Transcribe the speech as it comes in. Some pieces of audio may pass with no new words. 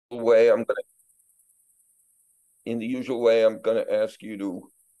way, in the usual way, I'm gonna ask you to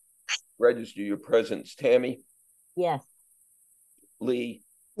register your presence. Tammy, Yes. Lee,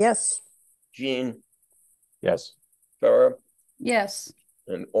 Yes. Jean, Yes. Farah, Yes.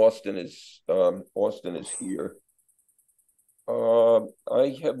 and Austin is here.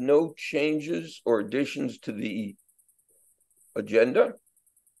 I have no changes or additions to the agenda.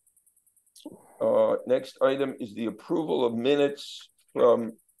 Next item is the approval of minutes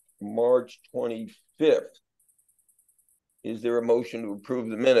from March 25th. Is there a motion to approve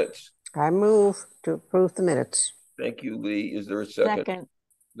the minutes? I move to approve the minutes. Thank you, Lee. Is there a second? Second.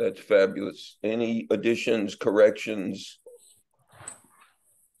 That's fabulous. Any additions, corrections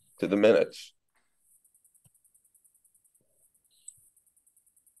to the minutes?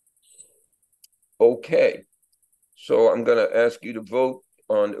 Okay. So I'm going to ask you to vote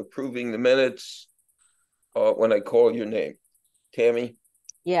on approving the minutes when I call your name. Tammy,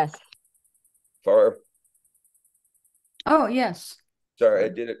 Yes. Farr. Oh, yes. Sorry, I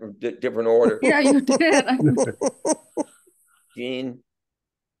did it in different order. Yeah, you did. Jean,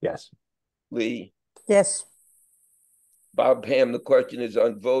 Yes. Lee, Yes. Bob, Pam, the question is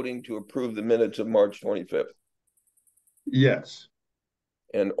on voting to approve the minutes of March 25th. Yes.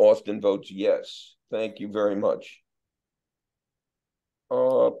 And Austin votes yes. Thank you very much.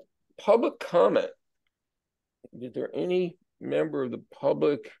 Public comment. Is there any member of the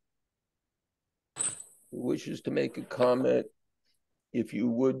public who wishes to make a comment? If you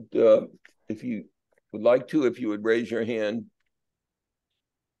would like to, if you would raise your hand.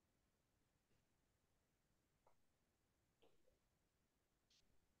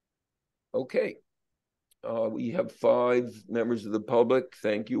 Okay. We have 5 members of the public.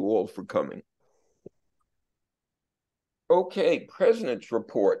 Thank you all for coming. Okay, President's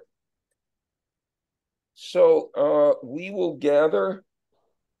report. So we will gather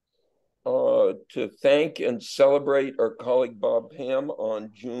to thank and celebrate our colleague Bob Pam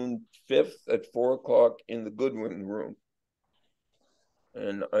on June 5th at 4 o'clock in the Goodwin Room.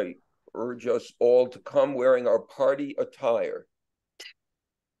 And I urge us all to come wearing our party attire.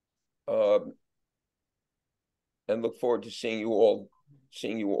 And look forward to seeing you all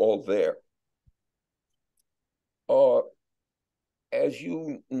there. As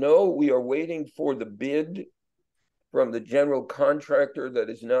you know, we are waiting for the bid from the general contractor that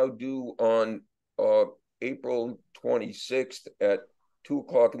is now due on April 26th at 2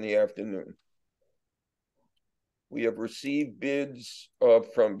 o'clock in the afternoon. We have received bids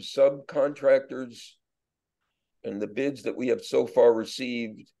from subcontractors, and the bids that we have so far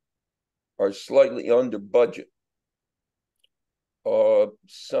received are slightly under budget.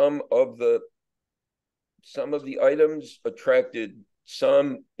 Some of the items attracted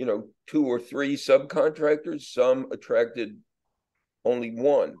some, 2 or 3 subcontractors. Some attracted only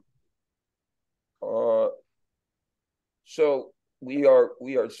one. So we are,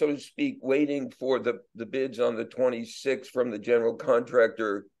 so to speak, waiting for the bids on the 26th from the general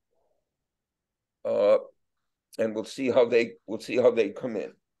contractor, and we'll see how they come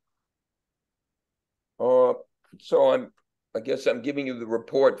in. So I guess I'm giving you the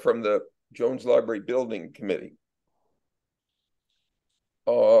report from the Jones Library Building Committee.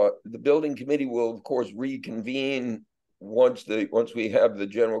 The building committee will, of course, reconvene once we have the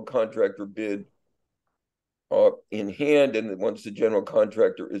general contractor bid in hand, and once the general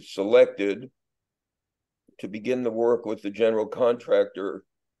contractor is selected, to begin the work with the general contractor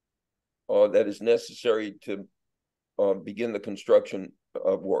that is necessary to begin the construction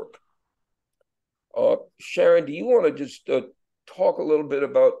of work. Sharon, do you want to just talk a little bit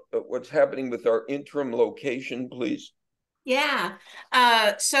about what's happening with our interim location, please? Yeah.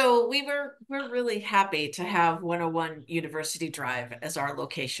 So we're really happy to have 101 University Drive as our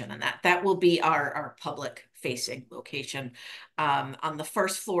location, and that will be our public facing location. On the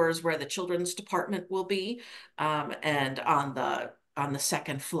first floor is where the children's department will be, and on the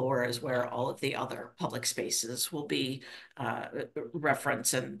second floor is where all of the other public spaces will be,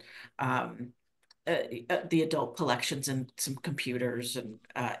 reference and the adult collections and some computers and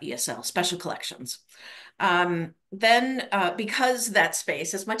ESL special collections. Then because that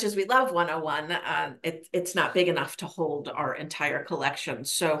space, as much as we love 101, it's not big enough to hold our entire collection.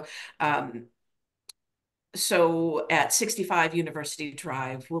 So at 65 University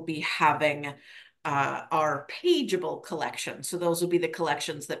Drive, we'll be having our pageable collection. So those will be the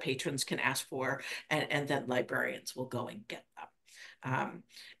collections that patrons can ask for, and then librarians will go and get them.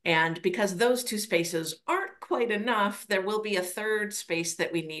 And because those 2 spaces aren't quite enough, there will be a third space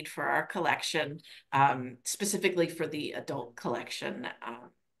that we need for our collection, specifically for the adult collection.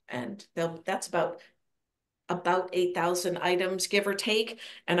 And that's about about 8,000 items, give or take.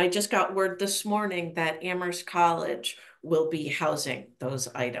 And I just got word this morning that Amherst College will be housing those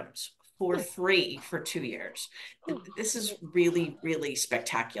items for free for 2 years. This is really, really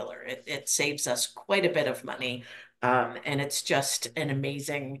spectacular. It saves us quite a bit of money. And it's just an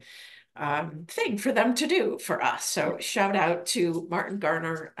amazing thing for them to do for us. So shout out to Martin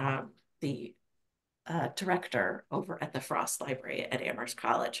Garner, the director over at the Frost Library at Amherst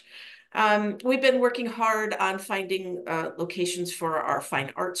College. We've been working hard on finding locations for our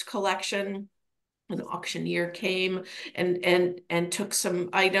fine arts collection. An auctioneer came and took some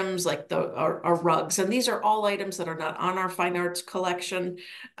items like our rugs, and these are all items that are not on our fine arts collection,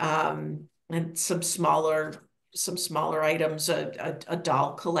 and some smaller items, a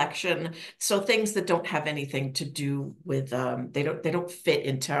doll collection, so things that don't have anything to do with they don't fit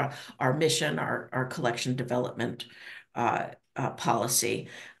into our mission, our collection development policy.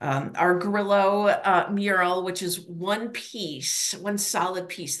 Our Grillo mural, which is one solid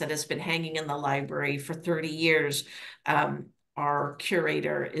piece that has been hanging in the library for 30 years. Our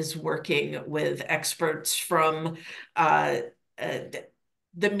curator is working with experts from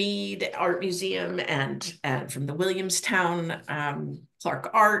the Mead Art Museum and from the Williamstown Clark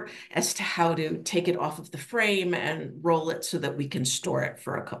Art as to how to take it off of the frame and roll it so that we can store it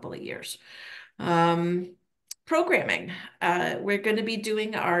for a couple of years. Programming. We're going to be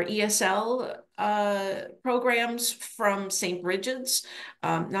doing our ESL programs from St. Bridget's,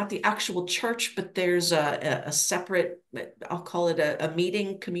 not the actual church, but there's a separate, I'll call it a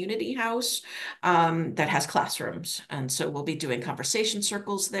meeting community house that has classrooms. And so we'll be doing conversation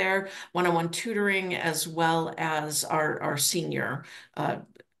circles there, one-on-one tutoring, as well as our senior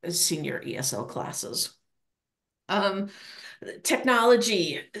ESL classes.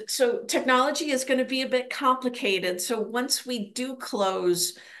 Technology. So technology is going to be a bit complicated. So once we do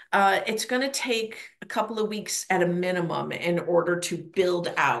close, it's going to take a couple of weeks at a minimum in order to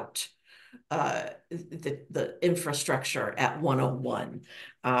build out the infrastructure at 101.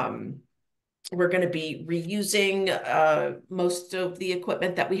 We're going to be reusing most of the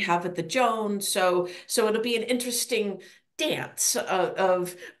equipment that we have at the Jones. So it'll be an interesting dance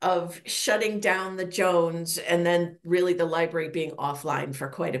of shutting down the Jones and then really the library being offline for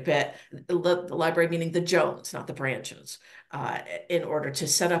quite a bit. The library meaning the Jones, not the branches, in order to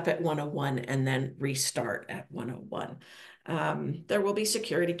set up at 101 and then restart at 101. There will be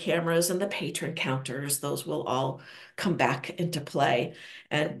security cameras and the patron counters. Those will all come back into play.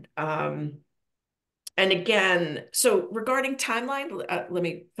 And again, so regarding timeline, let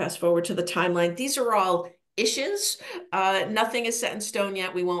me fast forward to the timeline. These are all issues. Nothing is set in stone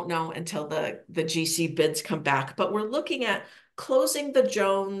yet. We won't know until the GC bids come back, but we're looking at closing the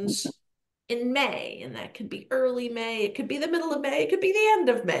Jones in May, and that could be early May, it could be the middle of May, it could be the end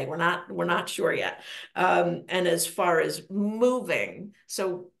of May. We're not sure yet. And as far as moving,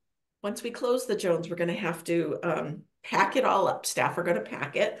 so once we close the Jones, we're going to have to pack it all up. Staff are going to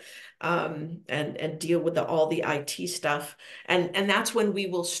pack it and deal with all the IT stuff. And that's when we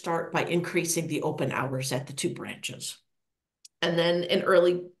will start by increasing the open hours at the two branches. And then in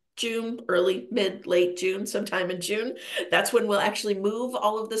early June, late June, sometime in June, that's when we'll actually move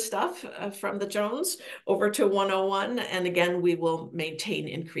all of the stuff from the Jones over to 101. And again, we will maintain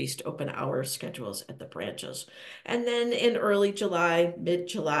increased open hour schedules at the branches. And then in early July,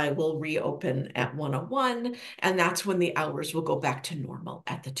 mid-July, we'll reopen at 101. And that's when the hours will go back to normal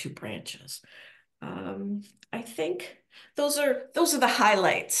at the two branches. I think those are the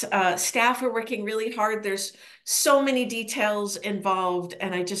highlights. Staff are working really hard. There's so many details involved,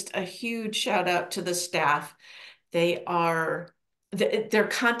 and a huge shout out to the staff. They're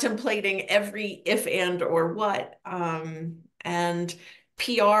contemplating every if and or what, and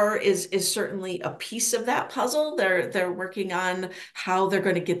PR is certainly a piece of that puzzle. They're working on how they're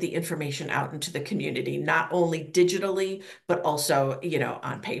going to get the information out into the community, not only digitally but also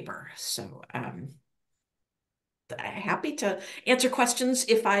on paper. So happy to answer questions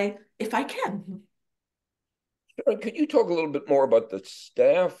if I can. Could you talk a little bit more about the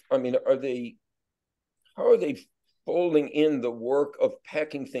staff? I mean, how are they folding in the work of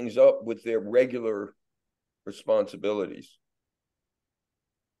packing things up with their regular responsibilities?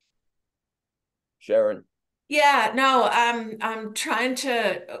 Sharon? Yeah, no, I'm trying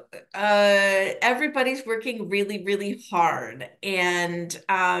to everybody's working really, really hard. And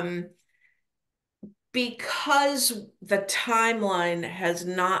because the timeline has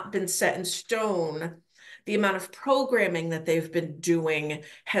not been set in stone, the amount of programming that they've been doing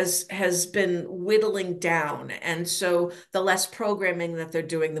has been whittling down. And so the less programming that they're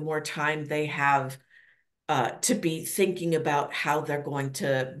doing, the more time they have to be thinking about how they're going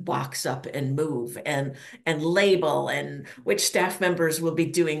to box up and move and label and which staff members will be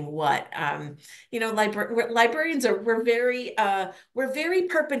doing what. You know, librarians are we're very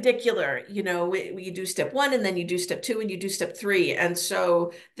perpendicular. You know, we do step one and then you do step two and you do step three, and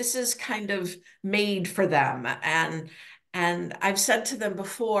so this is kind of made for them. And I've said to them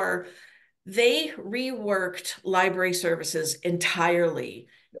before, they reworked library services entirely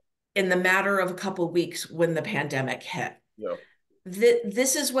in the matter of a couple of weeks when the pandemic hit. Yeah.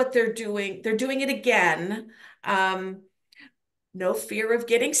 This is what they're doing. They're doing it again. No fear of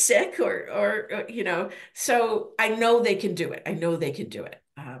getting sick or you know. So I know they can do it. I know they can do it.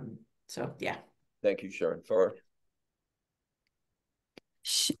 So yeah. Thank you, Sharon. Thor.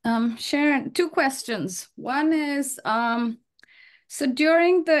 Sharon, two questions. One is, so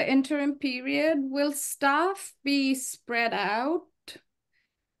during the interim period, will staff be spread out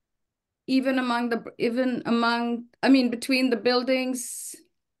even I mean, between the buildings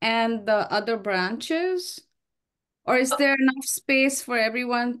and the other branches? Or is there enough space for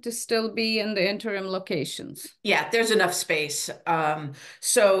everyone to still be in the interim locations? Yeah, there's enough space.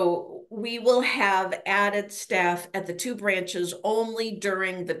 So we will have added staff at the two branches only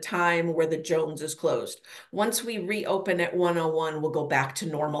during the time where the Jones is closed. Once we reopen at 101, we'll go back to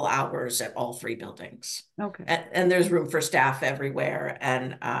normal hours at all three buildings. Okay. And there's room for staff everywhere.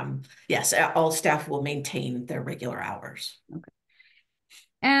 And yes, all staff will maintain their regular hours. Okay.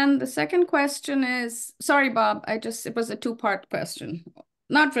 And the second question is, sorry, Bob, it was a two-part question,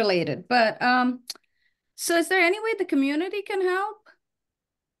 not related, but so is there any way the community can help?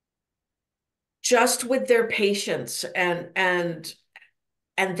 Just with their patience and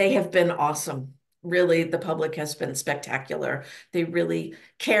they have been awesome. Really, the public has been spectacular. They really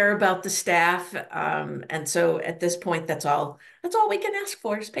care about the staff. And so at this point, that's all we can ask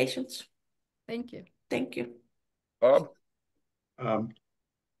for is patience. Thank you. Thank you. Bob?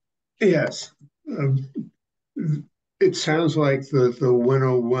 Yes. It sounds like the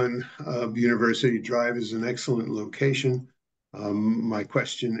 101 University Drive is an excellent location. My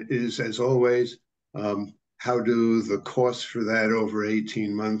question is, as always, how do the costs for that over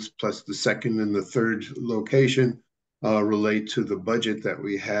 18 months, plus the second and the third location, relate to the budget that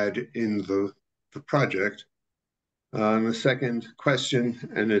we had in the project? And the second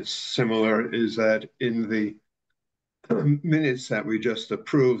question, and it's similar, is that in the minutes that we just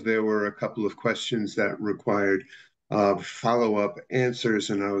approved, there were a couple of questions that required follow-up answers,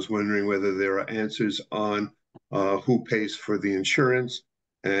 and I was wondering whether there are answers on who pays for the insurance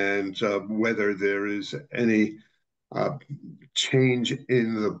and whether there is any change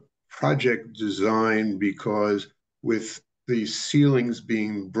in the project design, because with the ceilings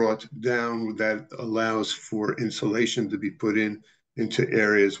being brought down, that allows for insulation to be put into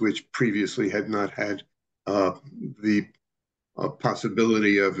areas which previously had not had the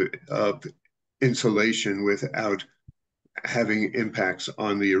possibility of insulation without having impacts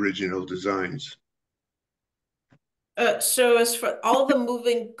on the original designs. So as for all the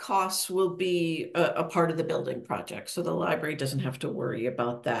moving costs will be a part of the building project, so the library doesn't have to worry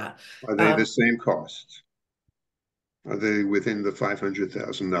about that. Are they the same costs? Are they within the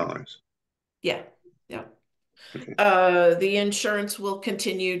 $500,000? Yeah, yeah. Okay. The insurance will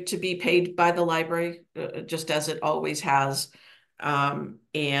continue to be paid by the library, just as it always has.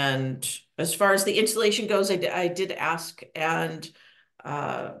 And as far as the installation goes, I did ask, and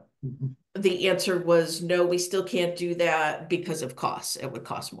the answer was no, we still can't do that because of costs. It would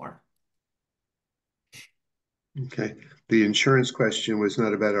cost more. Okay. The insurance question was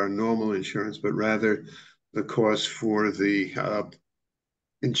not about our normal insurance, but rather the cost for the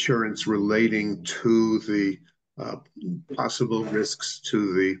insurance relating to the possible risks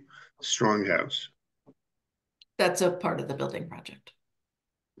to the stronghouse. That's a part of the building project.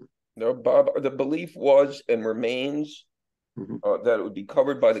 No, Bob, the belief was and remains that it would be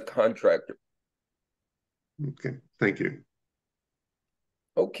covered by the contractor. Okay, thank you.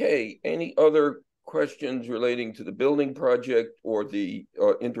 Okay, any other questions relating to the building project or the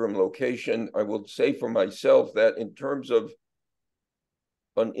interim location? I will say for myself that in terms of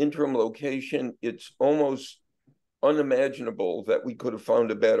an interim location, it's almost unimaginable that we could have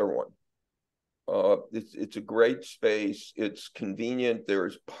found a better one. It's a great space. It's convenient.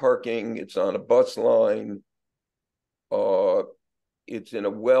 There's parking. It's on a bus line. It's in a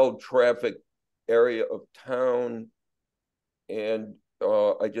well-trafficked area of town, and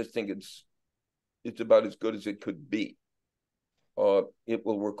I just think it's about as good as it could be. It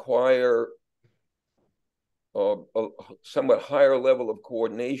will require a somewhat higher level of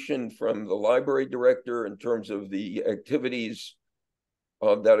coordination from the library director in terms of the activities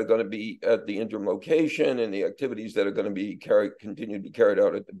that are going to be at the interim location, and the activities that are going to be continue to be carried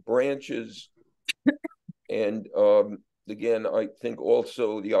out at the branches. And again, I think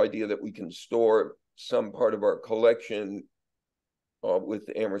also the idea that we can store some part of our collection with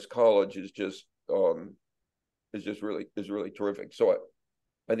Amherst College is just really terrific. So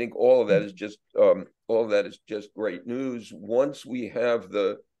I think all of that is just great news. Once we have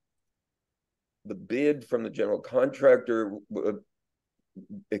the bid from the general contractor,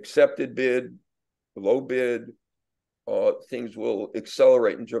 accepted bid, low bid, things will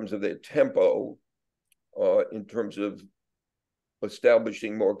accelerate in terms of their tempo, in terms of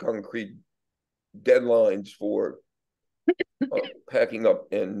establishing more concrete deadlines for packing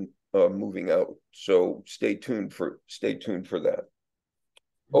up and moving out. So stay tuned for that.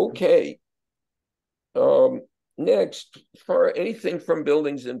 Okay. Next, for anything from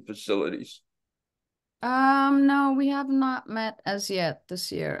buildings and facilities. No, we have not met as yet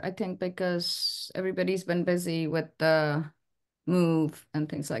this year. I think because everybody's been busy with the move and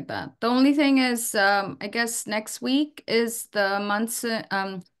things like that. The only thing is, I guess next week is the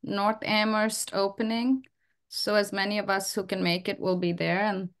North Amherst opening. So as many of us who can make it will be there,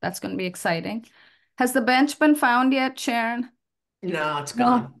 and that's going to be exciting. Has the bench been found yet, Sharon? No, it's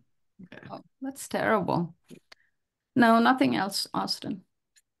gone. Oh, that's terrible. No, nothing else, Austin.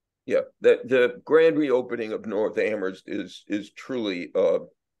 Yeah, the grand reopening of North Amherst is truly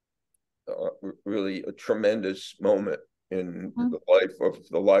really a tremendous moment in the life of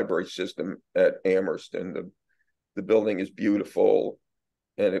the library system at Amherst, and the building is beautiful,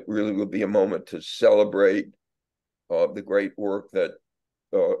 and it really will be a moment to celebrate the great work that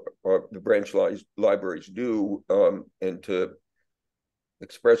the branch libraries do, and to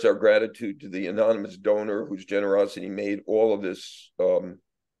express our gratitude to the anonymous donor whose generosity made all of this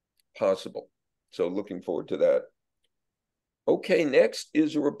possible. So looking forward to that. Okay, next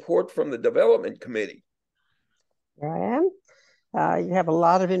is a report from the Development Committee. Here I am. You have a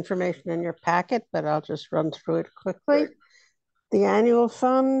lot of information in your packet, but I'll just run through it quickly. Right. The annual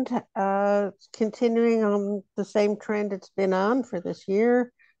fund, continuing on the same trend it's been on for this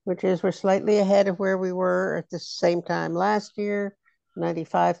year, which is we're slightly ahead of where we were at the same time last year,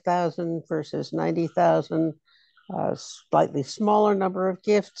 95,000 versus 90,000. Slightly smaller number of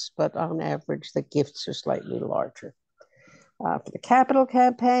gifts, but on average, the gifts are slightly larger. For the capital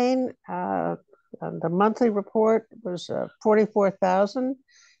campaign, the monthly report was 44,000,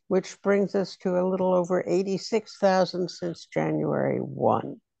 which brings us to a little over 86,000 since January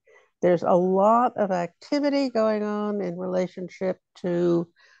 1. There's a lot of activity going on in relationship to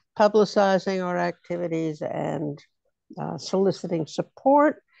publicizing our activities and soliciting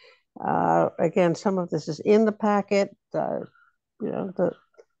support. Again, some of this is in the packet.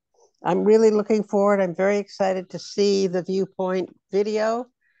 I'm really looking forward. I'm very excited to see the Viewpoint video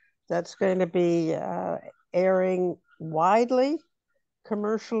that's going to be airing widely,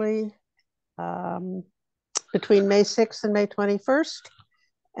 commercially, between May 6th and May 21st,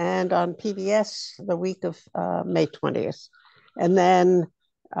 and on PBS the week of May 20th. And then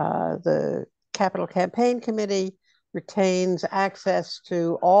the Capital Campaign Committee retains access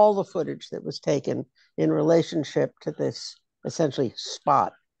to all the footage that was taken in relationship to this essentially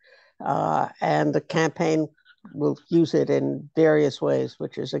spot. And the campaign will use it in various ways,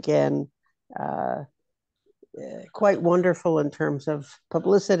 which is, again, quite wonderful in terms of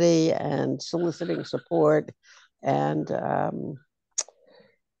publicity and soliciting support and the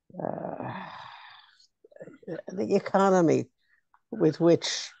economy with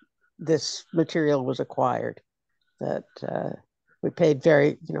which this material was acquired. That we paid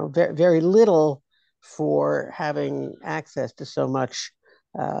very little for having access to so much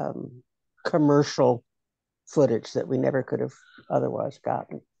commercial footage that we never could have otherwise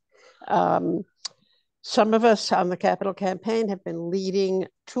gotten. Some of us on the Capital Campaign have been leading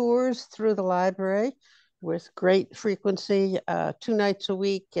tours through the library with great frequency, 2 nights a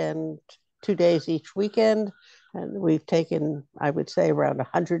week and 2 days each weekend. And we've taken, I would say, around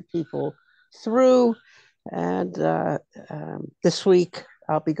 100 people through. And this week,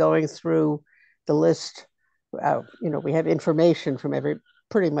 I'll be going through the list. We have information from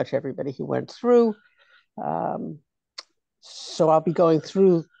pretty much everybody who went through. So I'll be going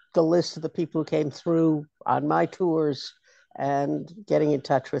through the list of the people who came through on my tours and getting in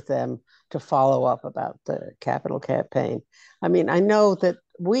touch with them to follow up about the Capital Campaign. I mean, I know that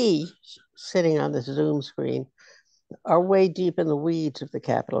we, sitting on this Zoom screen, are way deep in the weeds of the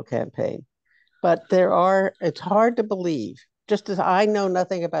Capital Campaign. But it's hard to believe, just as I know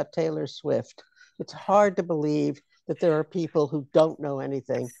nothing about Taylor Swift, it's hard to believe that there are people who don't know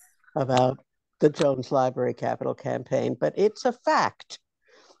anything about the Jones Library Capital Campaign, but it's a fact.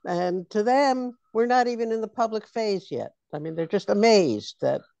 And to them, we're not even in the public phase yet. I mean, they're just amazed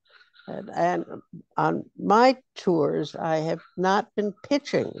that, and on my tours, I have not been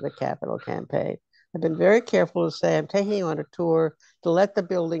pitching the capital campaign. I've been very careful to say I'm taking you on a tour to let the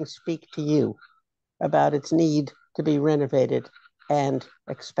building speak to you about its need to be renovated and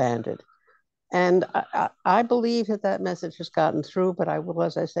expanded. And I believe that that message has gotten through, but I will,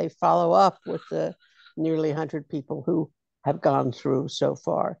 as I say, follow up with the nearly 100 people who have gone through so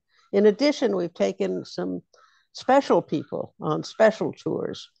far. In addition, we've taken some special people on special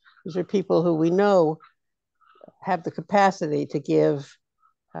tours. These are people who we know have the capacity to give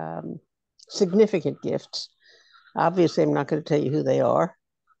significant gifts. Obviously, I'm not going to tell you who they are.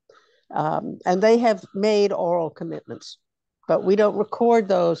 And they have made oral commitments, but we don't record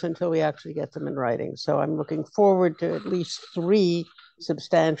those until we actually get them in writing. So I'm looking forward to at least 3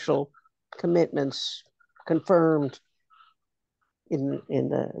 substantial commitments confirmed in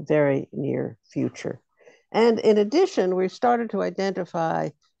the very near future. And in addition, we've started to identify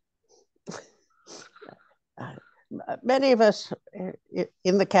many of us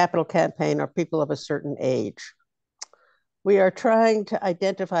in the capital campaign are people of a certain age. We are trying to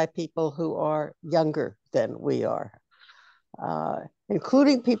identify people who are younger than we are,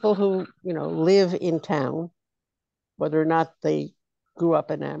 including people who live in town, whether or not they grew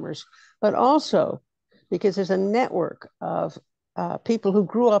up in Amherst, but also because there's a network of people who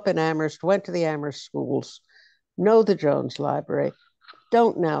grew up in Amherst, went to the Amherst schools, know the Jones Library,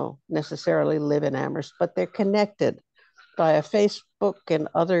 don't now necessarily live in Amherst, but they're connected via Facebook and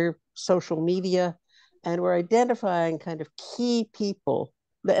other social media. And we're identifying kind of key people,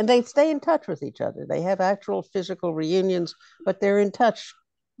 and they stay in touch with each other. They have actual physical reunions, but they're in touch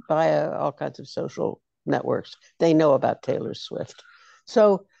via all kinds of social networks. They know about Taylor Swift.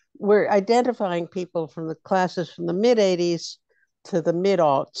 So we're identifying people from the classes from the mid 80s to the mid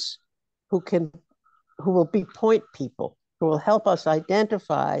aughts who will be point people, who will help us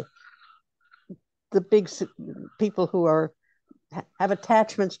identify the big people who have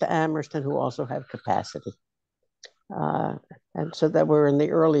attachments to Amherst and who also have capacity. And so that we're in the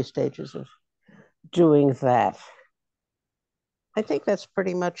early stages of doing that. I think that's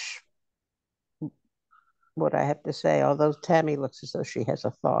pretty much what I have to say, although Tammy looks as though she has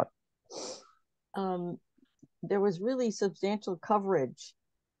a thought. There was really substantial coverage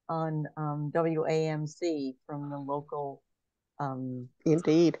on WAMC from the local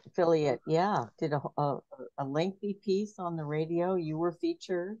Indeed affiliate. Yeah, did a lengthy piece on the radio. You were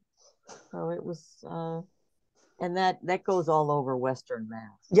featured, so it was and that goes all over Western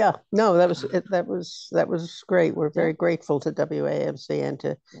Mass. Yeah, no, that was great. We're very grateful to WAMC and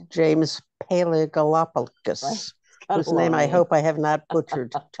to James Palegalopoulos, right. whose name I hope I have not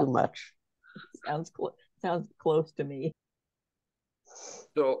butchered too much. Sounds close to me.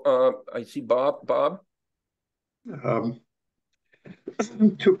 So I see Bob. Bob?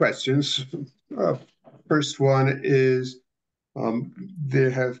 2 questions. First one is, there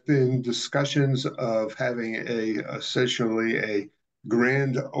have been discussions of having essentially a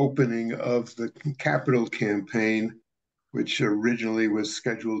grand opening of the capital campaign, which originally was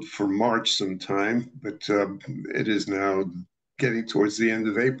scheduled for March sometime, but it is now getting towards the end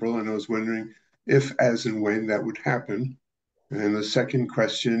of April, and I was wondering if, as and when, that would happen. And the second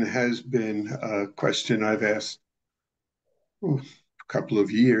question has been a question I've asked a couple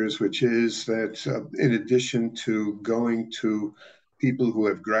of years, which is that in addition to going to people who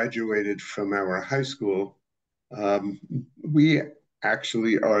have graduated from our high school, we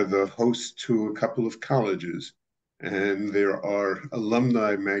actually are the host to a couple of colleges. And there are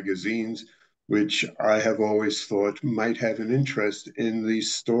alumni magazines, which I have always thought might have an interest in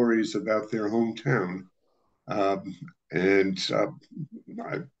these stories about their hometown. And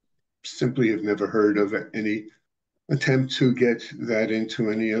I simply have never heard of any attempt to get that into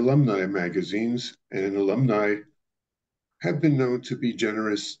any alumni magazines, and alumni have been known to be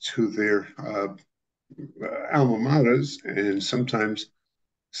generous to their alma maters, and sometimes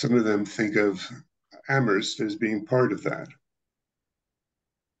some of them think of Amherst as being part of that.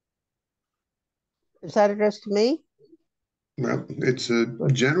 Is that addressed to me? Well, it's a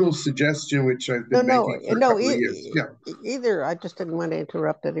general suggestion which I've been making for a couple of years. Yeah. Either. I just didn't want to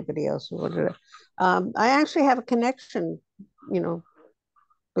interrupt anybody else who wanted to. I actually have a connection,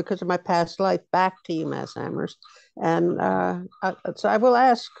 because of my past life back to UMass Amherst. And so I will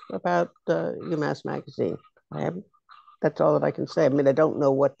ask about UMass Magazine. That's all that I can say. I mean, I don't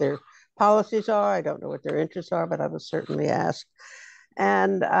know what their policies are. I don't know what their interests are, but I will certainly ask.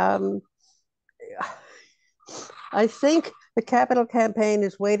 And I think the capital campaign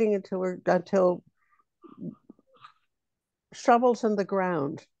is waiting until shovels in the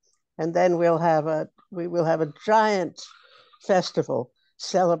ground, and then we will have a giant festival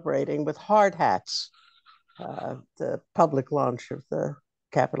celebrating with hard hats the public launch of the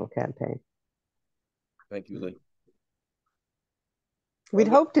capital campaign. Thank you, Lee. We'd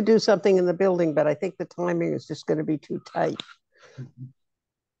hope to do something in the building, but I think the timing is just going to be too tight.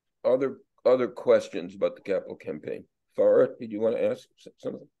 Other questions about the capital campaign? Farah, did you want to ask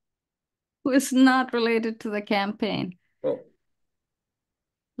something? It's not related to the campaign. Oh.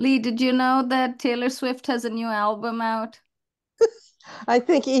 Lee, did you know that Taylor Swift has a new album out? I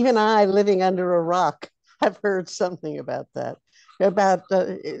think even I, living under a rock, have heard something about that. About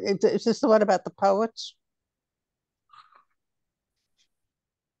is this the one about the poets?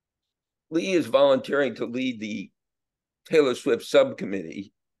 Lee is volunteering to lead the Taylor Swift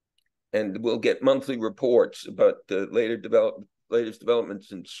subcommittee, and we'll get monthly reports about the latest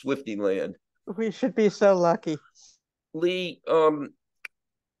developments in Swiftie land. We should be so lucky. Lee,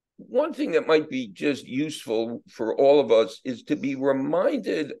 one thing that might be just useful for all of us is to be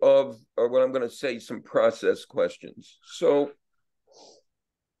reminded of what I'm going to say, some process questions. So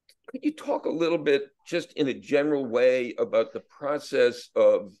could you talk a little bit, just in a general way, about the process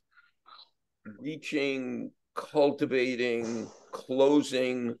of reaching, cultivating,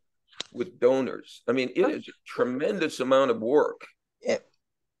 closing with donors? I mean, it is a tremendous amount of work.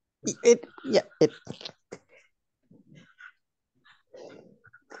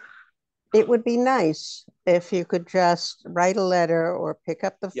 It would be nice if you could just write a letter or pick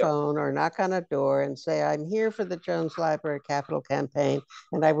up the phone or knock on a door and say, I'm here for the Jones Library Capital Campaign,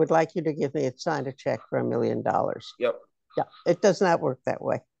 and I would like you to sign a check for $1 million. Yep. Yeah, it does not work that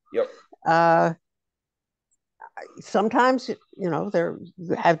way. Yep. Sometimes, you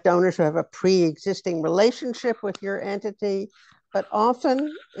have donors who have a pre-existing relationship with your entity, but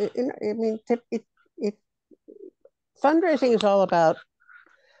often, fundraising is all about,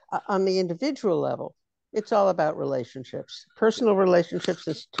 on the individual level, it's all about relationships, personal relationships,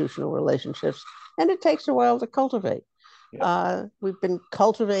 institutional relationships, and it takes a while to cultivate. We've been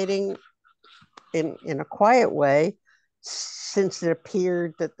cultivating in a quiet way since it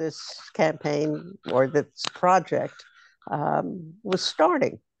appeared that this campaign or this project was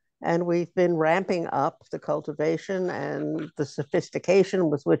starting. And we've been ramping up the cultivation and the sophistication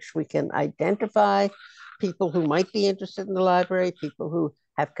with which we can identify people who might be interested in the library, people who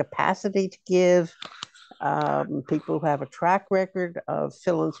have capacity to give, people who have a track record of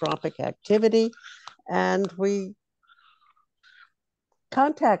philanthropic activity. And we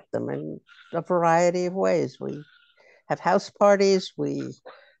contact them in a variety of ways. We have house parties, we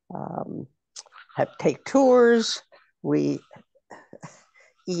take tours, we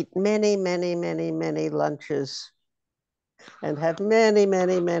eat many, many, many, many lunches and have many,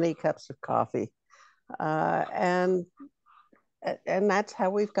 many, many cups of coffee. And that's how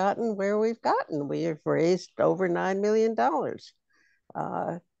we've gotten where we've gotten. We have raised over $9 million.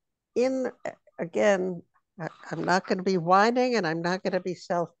 Again, I'm not going to be whining and I'm not going to be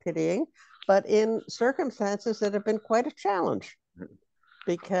self-pitying, but in circumstances that have been quite a challenge,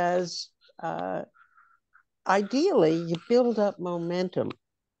 because ideally you build up momentum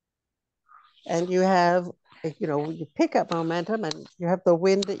and you pick up momentum and you have the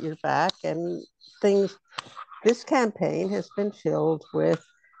wind at your back and things. This campaign has been filled with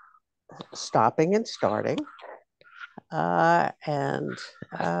stopping and starting, and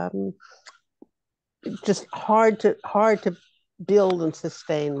just hard to build and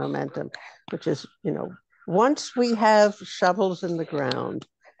sustain momentum, which is, once we have shovels in the ground,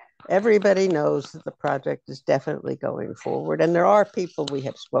 everybody knows that the project is definitely going forward. And there are people we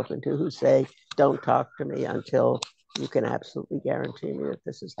have spoken to who say, don't talk to me until you can absolutely guarantee me that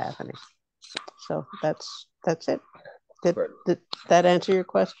this is happening. So that's it. Did that answer your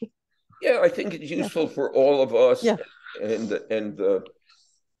question? Yeah, I think it's useful for all of us and the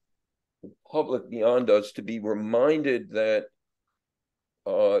public beyond us to be reminded that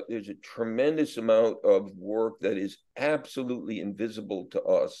there's a tremendous amount of work that is absolutely invisible to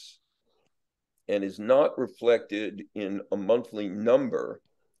us and is not reflected in a monthly number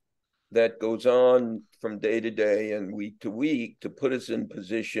that goes on from day to day and week to week to put us in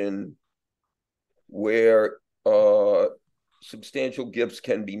position where substantial gifts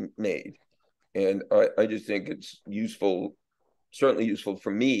can be made. And I just think it's useful, certainly useful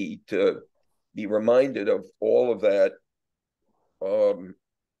for me, to be reminded of all of that,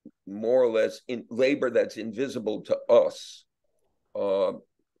 more or less in labor that's invisible to us,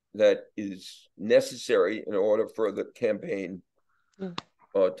 that is necessary in order for the campaign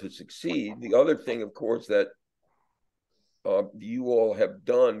to succeed. The other thing, of course, that you all have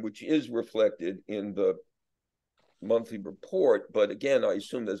done, which is reflected in the monthly report, but again, I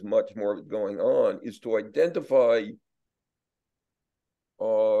assume there's much more of it going on, is to identify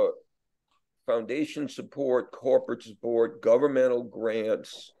foundation support, corporate support, governmental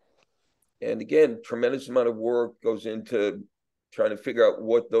grants. And again, tremendous amount of work goes into trying to figure out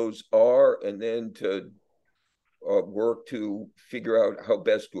what those are, and then to work to figure out how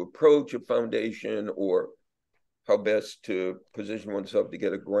best to approach a foundation or how best to position oneself to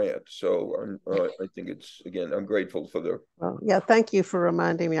get a grant. So I think it's, again, I'm grateful for the. Well, yeah, thank you for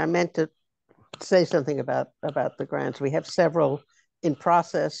reminding me. I meant to say something about the grants. We have several in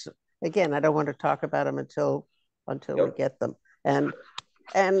process. Again, I don't want to talk about them until we get them. And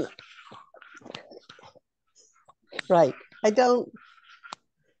right, I don't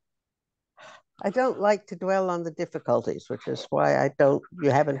like to dwell on the difficulties, which is why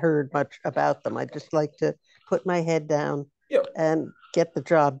you haven't heard much about them. I just like to put my head down and get the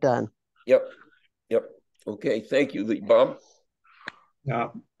job done. Yep. Okay, thank you, Lee. Bob? Yeah.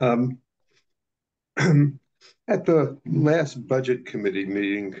 At the last budget committee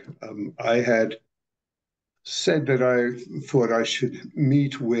meeting, I had said that I thought I should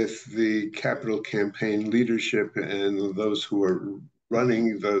meet with the capital campaign leadership and those who are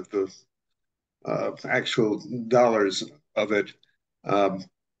running the actual dollars of it, and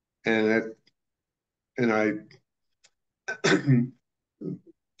I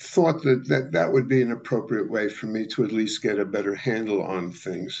thought that would be an appropriate way for me to at least get a better handle on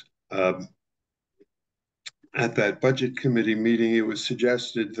things. At that budget committee meeting, it was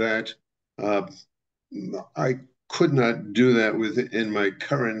suggested that I could not do that within my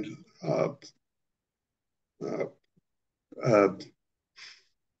current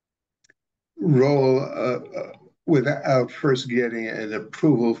role without first getting an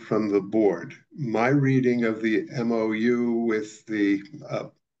approval from the board. My reading of the MOU with the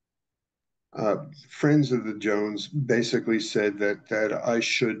Friends of the Jones basically said that I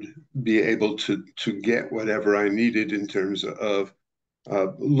should be able to get whatever I needed in terms of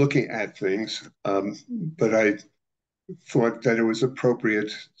looking at things, but I thought that it was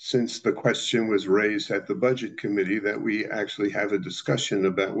appropriate, since the question was raised at the budget committee, that we actually have a discussion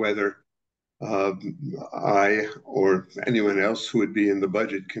about whether I or anyone else who would be in the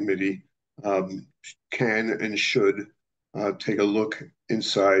budget committee can and should take a look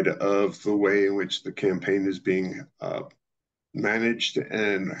inside of the way in which the campaign is being managed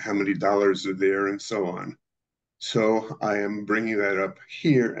and how many dollars are there and so on. So I am bringing that up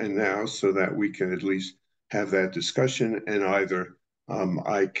here and now so that we can at least have that discussion, and either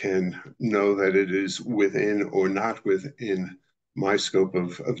I can know that it is within or not within my scope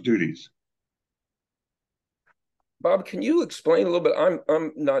of duties. Bob, can you explain a little bit?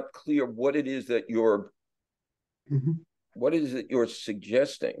 I'm not clear what it is that you're what is it you're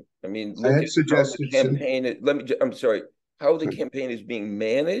suggesting? I mean, look at how the campaign. I'm sorry, how the campaign is being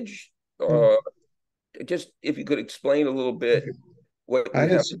managed. Just if you could explain a little bit what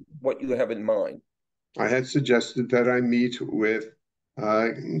you have in mind. I had suggested that I meet with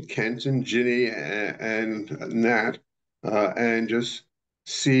Kent and Ginny and Nat and just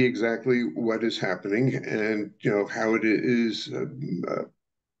see exactly what is happening, and how it is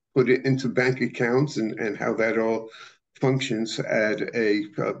put it into bank accounts, and how that all functions at a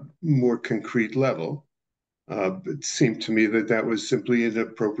more concrete level. It seemed to me that was simply an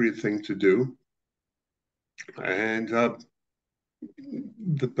appropriate thing to do, and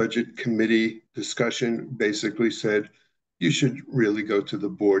the budget committee discussion basically said you should really go to the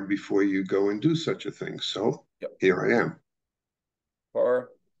board before you go and do such a thing. So here I am.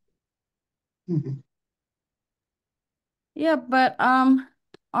 Yeah, but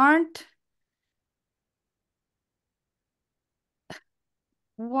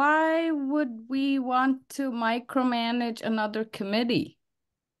why would we want to micromanage another committee?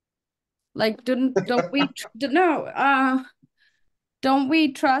 Like, don't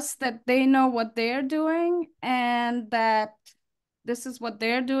we trust that they know what they're doing, and that this is what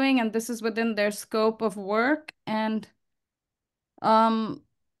they're doing and this is within their scope of work? And I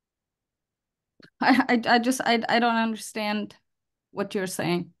don't understand what you're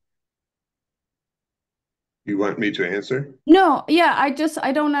saying. You want me to answer? No, yeah, I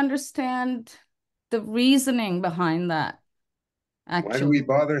don't understand the reasoning behind that. Actually, why do we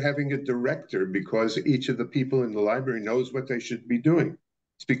bother having a director? Because each of the people in the library knows what they should be doing.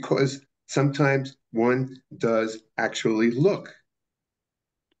 It's because sometimes one does actually look.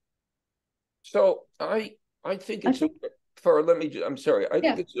 So I think it's I'm sorry. I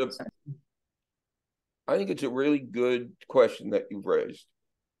think it's a really good question that you've raised.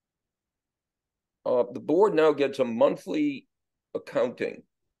 The board now gets a monthly accounting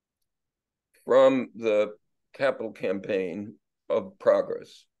from the capital campaign of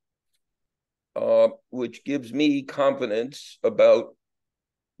progress, which gives me confidence about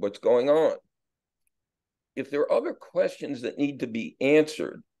what's going on. If there are other questions that need to be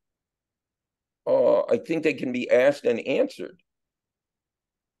answered, I think they can be asked and answered.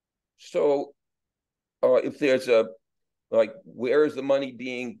 So if there's like, where is the money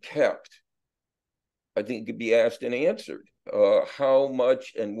being kept? I think it could be asked and answered. How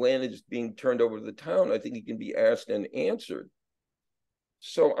much and when is being turned over to the town? I think it can be asked and answered.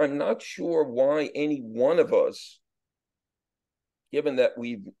 So I'm not sure why any one of us, given that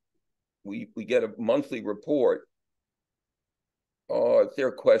we get a monthly report, if there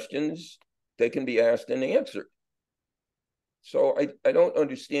are questions, they can be asked and answered. So I don't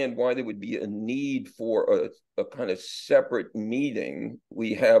understand why there would be a need for a kind of separate meeting.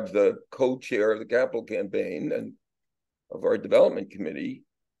 We have the co-chair of the capital campaign and of our development committee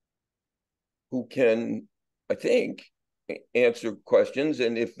who can, I think, answer questions.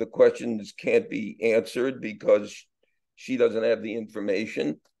 And if the questions can't be answered because she doesn't have the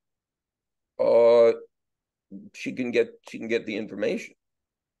information, she can get the information.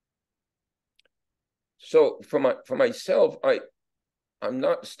 So for myself, I'm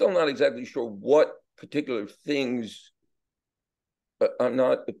still not exactly sure what particular things. I'm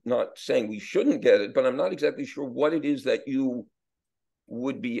not saying we shouldn't get it, but I'm not exactly sure what it is that you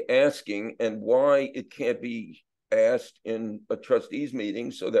would be asking and why it can't be asked in a trustees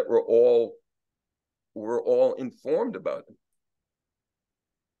meeting so that we're all informed about it.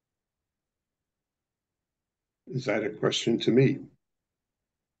 Is that a question to me?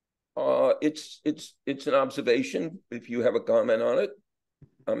 It's an observation. If you have a comment on it,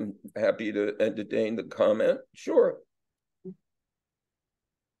 I'm happy to entertain the comment. Sure.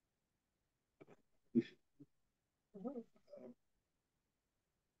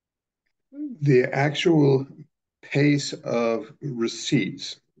 The actual pace of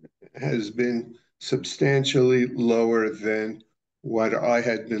receipts has been substantially lower than what I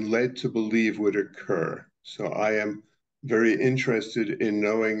had been led to believe would occur. So I am very interested in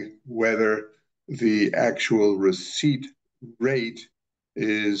knowing whether the actual receipt rate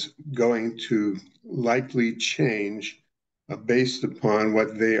is going to likely change based upon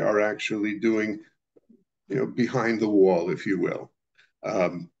what they are actually doing, behind the wall, if you will.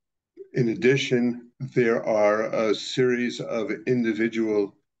 In addition, there are a series of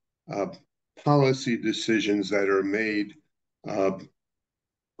individual policy decisions that are made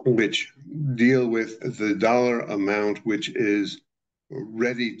which deal with the dollar amount which is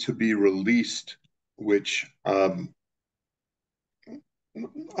ready to be released, which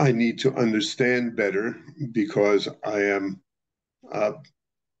I need to understand better because I am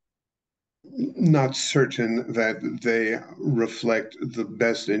not certain that they reflect the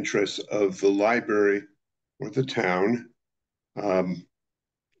best interests of the library or the town.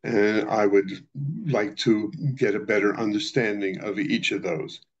 And I would like to get a better understanding of each of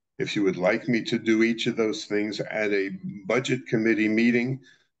those. If you would like me to do each of those things at a budget committee meeting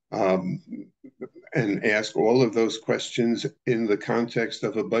and ask all of those questions in the context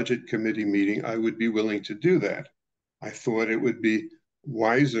of a budget committee meeting, I would be willing to do that. I thought it would be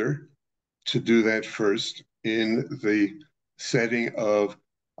wiser to do that first in the setting of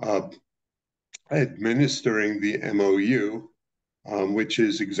administering the MOU, which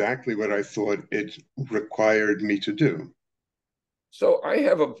is exactly what I thought it required me to do. So I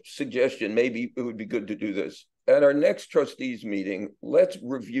have a suggestion. Maybe it would be good to do this. At our next trustees meeting, let's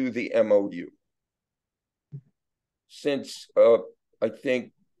review the MOU. Since I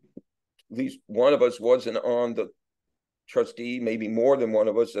think at least one of us wasn't on the trustee, maybe more than one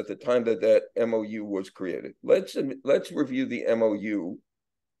of us at the time that MOU was created. Let's review the MOU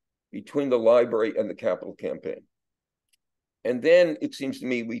between the library and the capital campaign. And then it seems to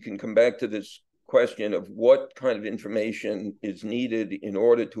me we can come back to this question of what kind of information is needed in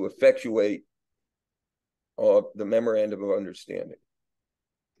order to effectuate the memorandum of understanding.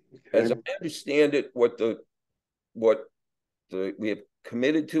 Okay. As I understand it, what we have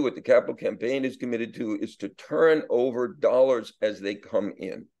committed to, what the capital campaign is committed to, is to turn over dollars as they come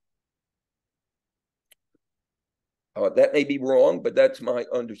in. That may be wrong, but that's my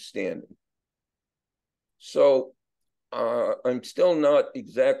understanding. So I'm still not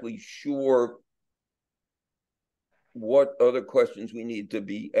exactly sure what other questions we need to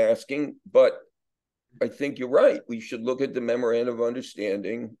be asking, but I think you're right. We should look at the memorandum of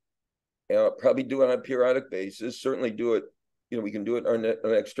understanding, probably do it on a periodic basis, certainly do it, we can do it on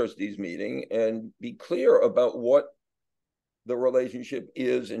our next trustees meeting and be clear about what the relationship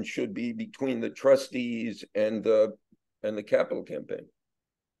is and should be between the trustees and the capital campaign.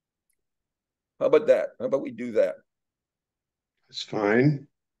 How about that? How about we do that? It's fine.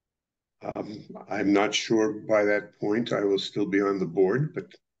 I'm not sure by that point I will still be on the board, but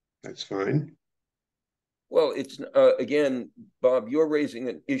that's fine. Well, it's again, Bob, you're raising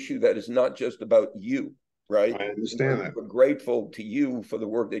an issue that is not just about you, right? I understand that. We're grateful to you for the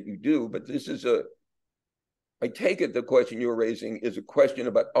work that you do, but this is I take it the question you're raising is a question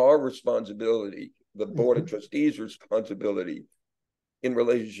about our responsibility, the Board of Trustees' responsibility in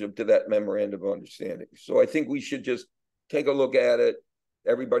relationship to that memorandum of understanding. So I think we should just take a look at it.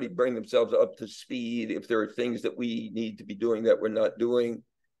 Everybody bring themselves up to speed. If there are things that we need to be doing that we're not doing,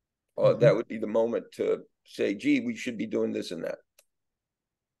 that would be the moment to say, gee, we should be doing this and that.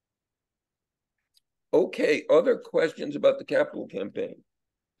 Okay, other questions about the capital campaign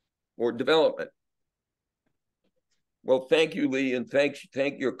or development? Well, thank you, Lee, and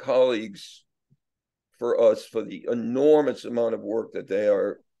thank your colleagues for us for the enormous amount of work that they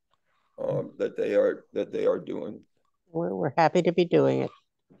are doing. We're happy to be doing it.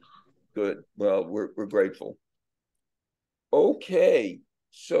 Good. Well, we're grateful. Okay,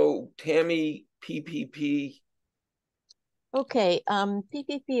 so Tammy, PPP. Okay,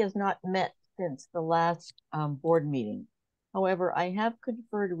 PPP has not met since the last board meeting. However, I have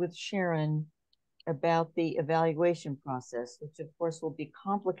conferred with Sharon about the evaluation process, which of course will be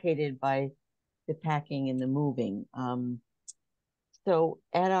complicated by the packing and the moving. So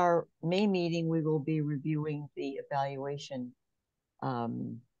at our May meeting, we will be reviewing the evaluation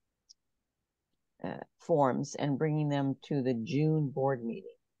forms and bringing them to the June board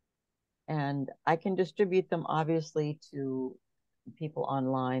meeting. And I can distribute them obviously to people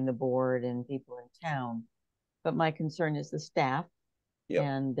online, the board, and people in town. But my concern is the staff,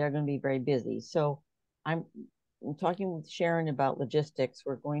 and they're going to be very busy. So I'm talking with Sharon about logistics.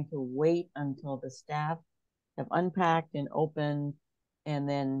 We're going to wait until the staff have unpacked and opened, and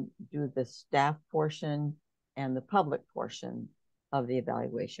then do the staff portion and the public portion of the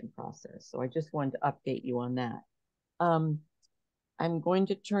evaluation process. So I just wanted to update you on that. I'm going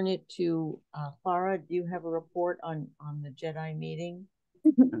to turn it to Clara. Do you have a report on the JEDI meeting?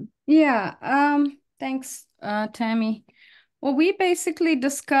 Yeah, thanks, Tammy. Well, we basically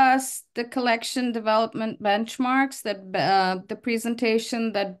discussed the collection development benchmarks that the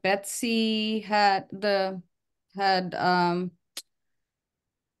presentation that Betsy had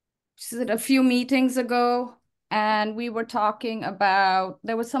she said a few meetings ago, and we were talking about,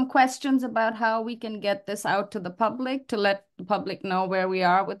 there were some questions about how we can get this out to the public to let the public know where we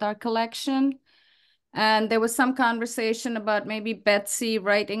are with our collection. And there was some conversation about maybe Betsy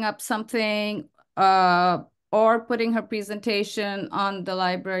writing up something or putting her presentation on the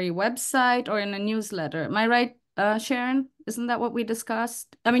library website or in a newsletter. Am I right, Sharon? Isn't that what we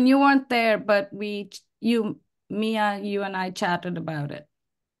discussed? I mean, you weren't there, but Mia, you and I chatted about it.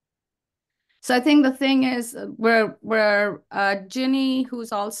 So I think the thing is, we're Ginny,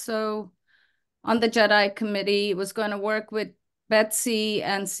 who's also on the JEDI committee, was going to work with Betsy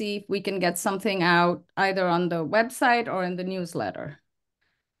and see if we can get something out either on the website or in the newsletter.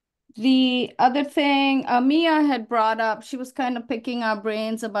 The other thing Mia had brought up, she was kind of picking our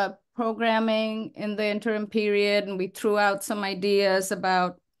brains about programming in the interim period, and we threw out some ideas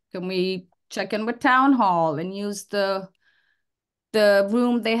about, can we check in with Town Hall and use the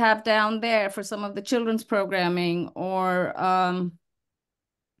room they have down there for some of the children's programming, or I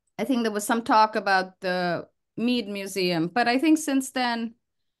think there was some talk about the Mead Museum. But I think since then,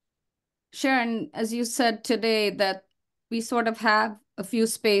 Sharon, as you said today, that we sort of have a few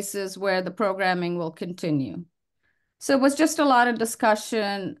spaces where the programming will continue. So it was just a lot of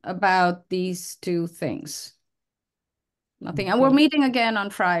discussion about these two things. Nothing. And we're meeting again on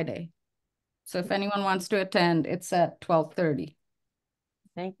Friday. So if anyone wants to attend, it's at 12:30.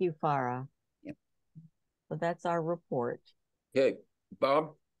 Thank you, Farah. Yep. So that's our report. Okay,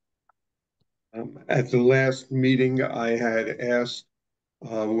 Bob? At the last meeting, I had asked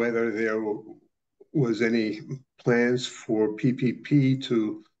whether there was any plans for PPP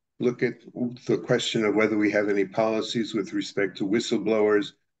to look at the question of whether we have any policies with respect to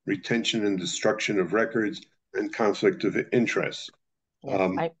whistleblowers, retention and destruction of records, and conflict of interest.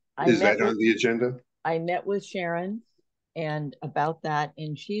 Yes, is that on the agenda? I met with Sharon and about that,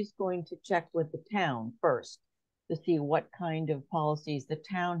 and she's going to check with the town first to see what kind of policies the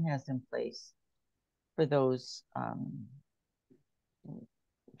town has in place for those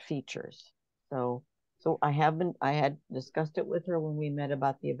features. So I had discussed it with her when we met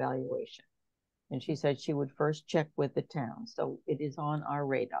about the evaluation, and she said she would first check with the town. So it is on our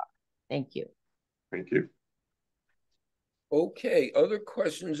radar. Thank you. Thank you. Okay, other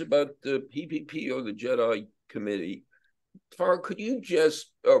questions about the PPP or the JEDI committee? Farah, could you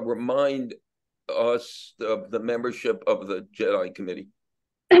just remind us the membership of the Jedi Committee?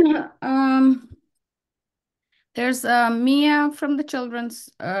 There's Mia from the children's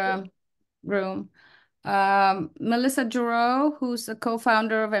room, Melissa Giroux, who's a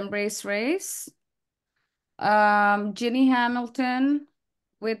co-founder of Embrace Race, Ginny Hamilton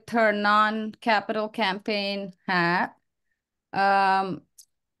with her non-capital campaign hat,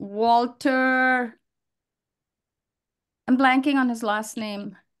 Walter, I'm blanking on his last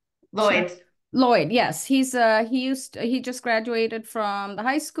name. Lloyd. Lloyd, yes, he just graduated from the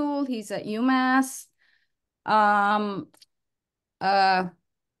high school. He's at UMass.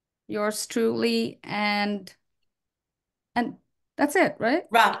 Yours truly, and that's it, right?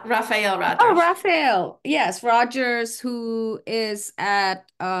 Raphael Rogers. Oh, Raphael. Yes, Rogers, who is at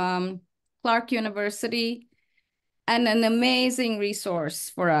Clark University and an amazing resource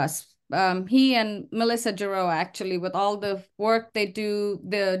for us. He and Melissa Giroux, actually, with all the work they do,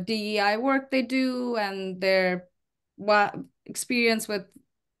 the DEI work they do, and their experience with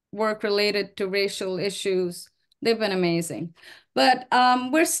work related to racial issues, they've been amazing. But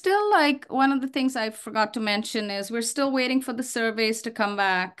we're still, like, one of the things I forgot to mention is we're still waiting for the surveys to come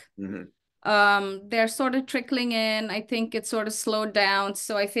back. They're sort of trickling in. I think it's sort of slowed down.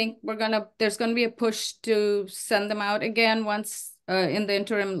 So I think there's gonna be a push to send them out again once in the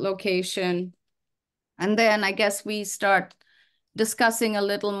interim location. And then I guess we start discussing a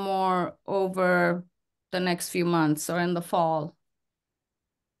little more over the next few months or in the fall.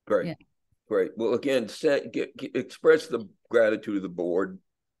 Great. Yeah. Great. Well, again, express the gratitude of the board.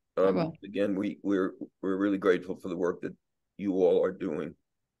 Again, we're really grateful for the work that you all are doing.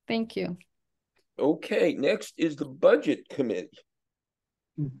 Thank you. Okay, next is the budget committee.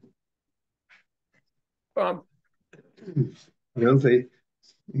 Well, the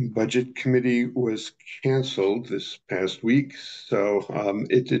budget committee was canceled this past week, so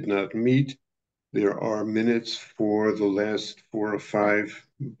it did not meet. There are minutes for the last 4 or 5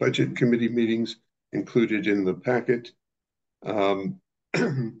 budget committee meetings included in the packet.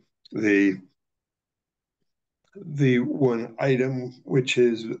 The one item which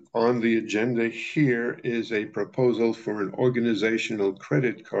is on the agenda here is a proposal for an organizational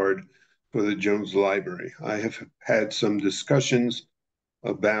credit card for the Jones Library. I have had some discussions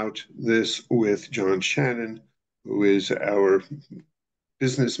about this with John Shannon, who is our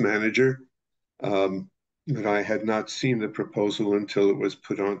business manager, but I had not seen the proposal until it was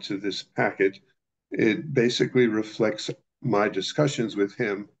put onto this packet. It basically reflects my discussions with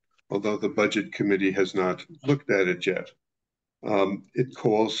him, although the budget committee has not looked at it yet. It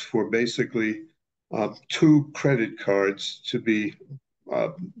calls for basically 2 credit cards to be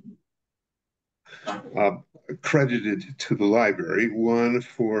credited to the library, one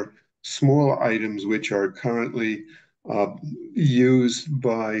for small items which are currently used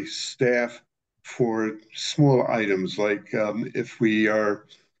by staff for small items, like if we are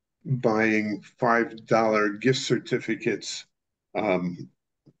buying $5 gift certificates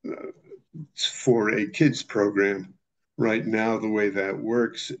for a kids program. Right now, the way that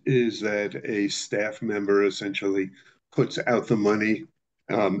works is that a staff member essentially puts out the money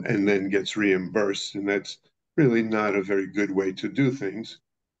and then gets reimbursed. And that's really not a very good way to do things.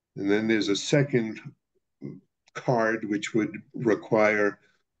 And then there's a second card which would require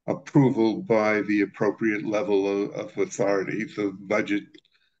approval by the appropriate level of authority, the budget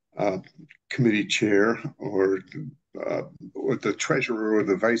committee chair or the treasurer or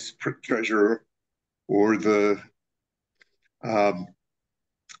the vice treasurer or the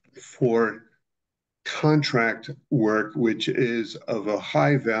for contract work, which is of a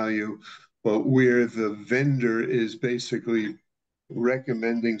high value, but where the vendor is basically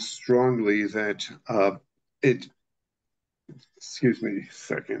recommending strongly that excuse me a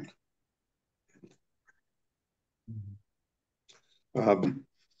second.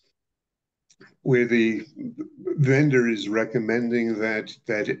 Where the vendor is recommending that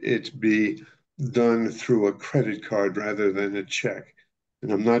it be done through a credit card rather than a check.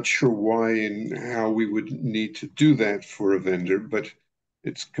 And I'm not sure why and how we would need to do that for a vendor, but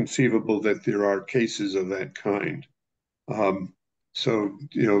it's conceivable that there are cases of that kind. So,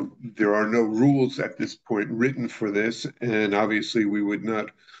 there are no rules at this point written for this, and obviously we would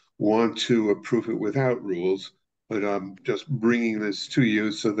not want to approve it without rules. But I'm just bringing this to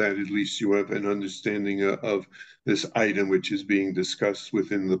you so that at least you have an understanding of this item, which is being discussed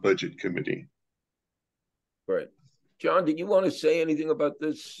within the budget committee. Right. John, did you want to say anything about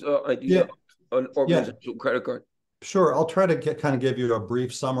this idea of an organizational credit card? Sure. I'll try to give you a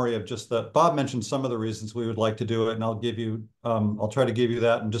brief summary of just Bob mentioned some of the reasons we would like to do it, and I'll try to give you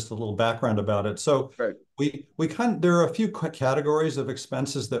that and just a little background about it. So there are a few categories of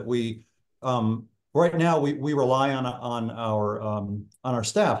expenses that we right now we rely on our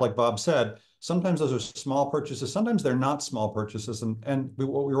staff, like Bob said. Sometimes those are small purchases. Sometimes they're not small purchases, and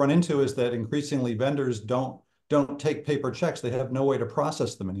what we run into is that increasingly vendors don't take paper checks. They have no way to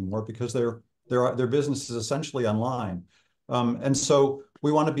process them anymore because their business is essentially online. And so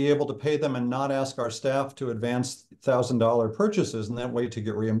we want to be able to pay them and not ask our staff to advance $1,000 purchases and then wait to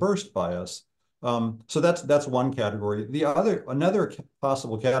get reimbursed by us. So that's one category. Another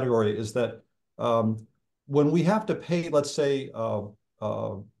possible category is that when we have to pay, let's say,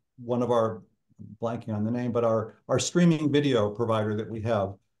 one of our, blanking on the name, but our streaming video provider that we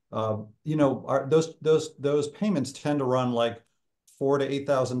have, those payments tend to run like $4,000 to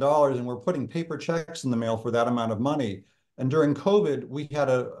 $8,000, and we're putting paper checks in the mail for that amount of money. And during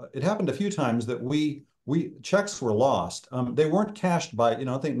COVID, it happened a few times that checks were lost. They weren't cashed by,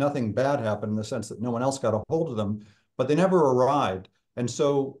 I think nothing bad happened in the sense that no one else got a hold of them, but they never arrived. And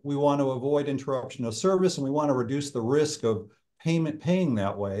so we want to avoid interruption of service, and we want to reduce the risk of paying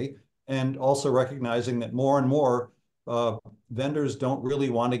that way. And also recognizing that more and more vendors don't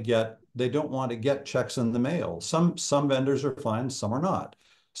want to get checks in the mail. Some vendors are fine, some are not.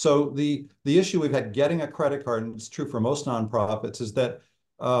 So the issue we've had getting a credit card, and it's true for most nonprofits, is that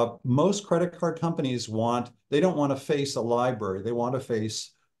most credit card companies they don't want to face a library. They want to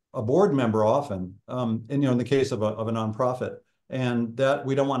face a board member often, in the case of a nonprofit. And that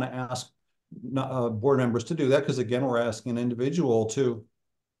we don't want to ask board members to do that, because again, we're asking an individual to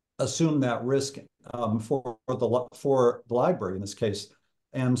assume that risk for the library in this case.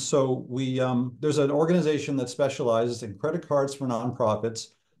 And so there's an organization that specializes in credit cards for nonprofits.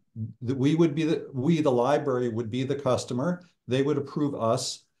 We, the library, would be the customer. They would approve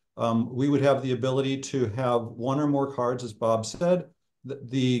us. We would have the ability to have one or more cards, as Bob said.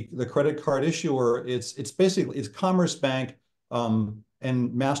 The credit card issuer, it's Commerce Bank and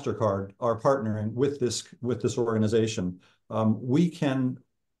MasterCard are partnering with this organization.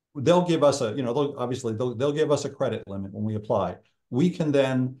 They'll give us they'll give us a credit limit when we apply. We can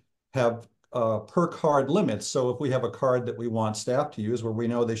then have per card limits. So if we have a card that we want staff to use where we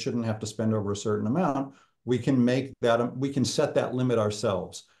know they shouldn't have to spend over a certain amount, we can set that limit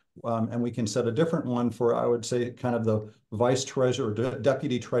ourselves. And we can set a different one for, I would say, kind of the vice treasurer,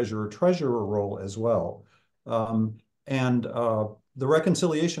 deputy treasurer role as well. The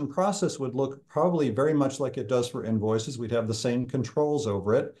reconciliation process would look probably very much like it does for invoices. We'd have the same controls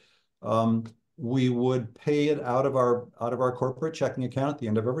over it. We would pay it out of our corporate checking account at the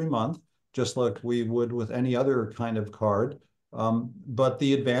end of every month, just like we would with any other kind of card. But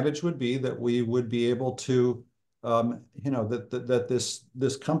the advantage would be that we would be able to, that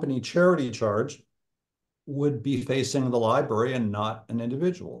this company charity charge would be facing the library and not an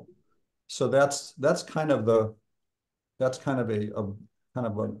individual. So that's kind of a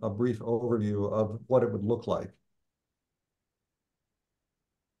brief overview of what it would look like.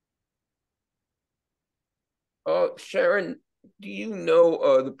 Sharon, do you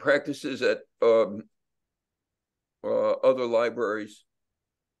know the practices at other libraries?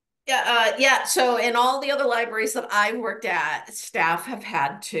 Yeah. So in all the other libraries that I've worked at, staff have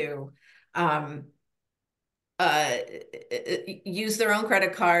had to use their own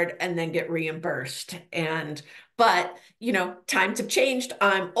credit card and then get reimbursed. But times have changed.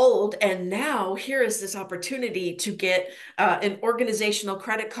 I'm old, and now here is this opportunity to get an organizational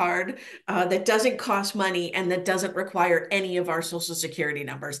credit card that doesn't cost money and that doesn't require any of our social security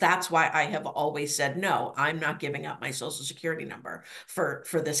numbers. That's why I have always said, no, I'm not giving up my social security number for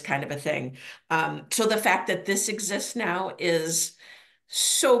this kind of a thing. So the fact that this exists now is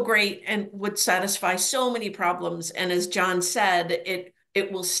so great and would satisfy so many problems. And as John said, it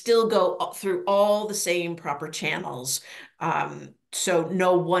will still go through all the same proper channels. So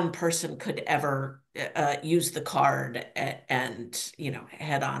no one person could ever use the card and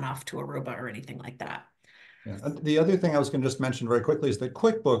head on off to Aruba or anything like that. Yeah. The other thing I was going to just mention very quickly is that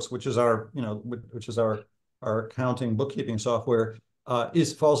QuickBooks, which is our accounting bookkeeping software,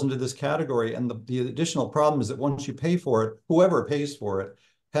 falls into this category. And the additional problem is that once you pay for it, whoever pays for it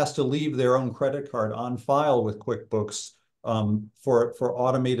has to leave their own credit card on file with QuickBooks for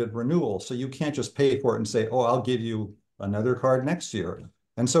automated renewal. So you can't just pay for it and say, oh, I'll give you another card next year.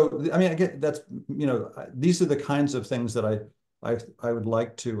 And so, I mean, I get that's, these are the kinds of things that I would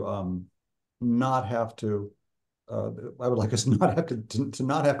like to not have to, I would like us not have to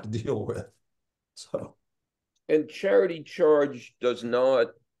not have to deal with. So. And charity charge does not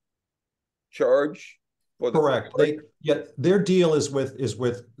charge for the correct. Their deal is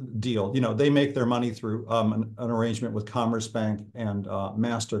with deal. They make their money through an arrangement with Commerce Bank and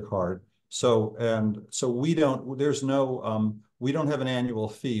MasterCard. So we don't. There's no. we don't have an annual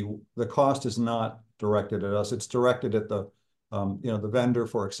fee. The cost is not directed at us. It's directed at the, the vendor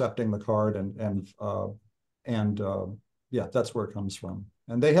for accepting the card yeah, that's where it comes from.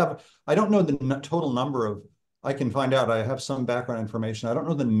 And they have, I don't know the total number of, I can find out, I have some background information. I don't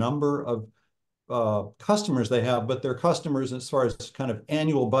know the number of customers they have, but their customers, as far as kind of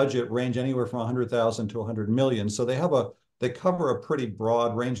annual budget, range anywhere from 100,000 to 100 million. So they cover a pretty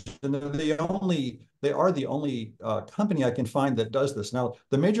broad range, and they are the only company I can find that does this. Now,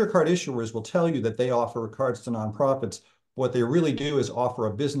 the major card issuers will tell you that they offer cards to nonprofits. What they really do is offer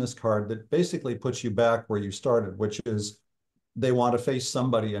a business card that basically puts you back where you started, which is they want to face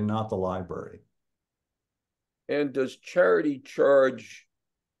somebody and not the library. And does charity charge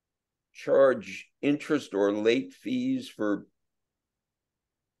interest or late fees for?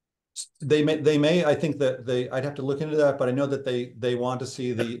 They may, I think that I'd have to look into that, but I know that they want to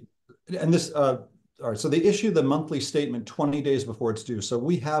see all right, so they issue the monthly statement 20 days before it's due. So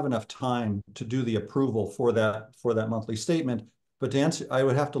we have enough time to do the approval for that monthly statement. But to answer, I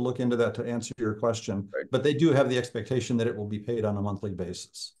would have to look into that to answer your question. Right. But they do have the expectation that it will be paid on a monthly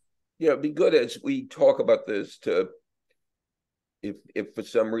basis. Yeah, it'd be good as we talk about this to, if for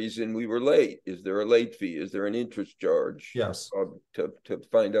some reason we were late, is there a late fee? Is there an interest charge? Yes. To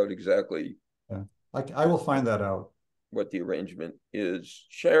find out exactly. Yeah, I will find that out. What the arrangement is.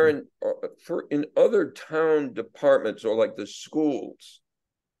 Sharon, for in other town departments or like the schools,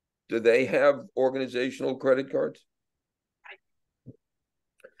 do they have organizational credit cards?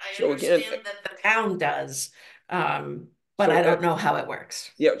 I understand that the town does, but So I don't know how it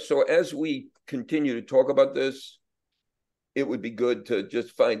works. Yeah, so as we continue to talk about this, it would be good to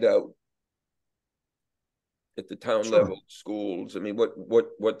just find out at the town level, schools. I mean, what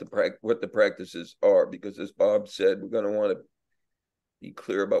the practices are, because as Bob said, we're going to want to be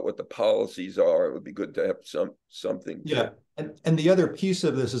clear about what the policies are. It would be good to have something. Yeah, and the other piece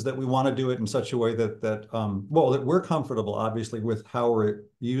of this is that we want to do it in such a way that we're comfortable, obviously, with how we're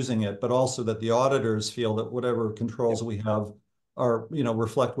using it, but also that the auditors feel that whatever controls we have are,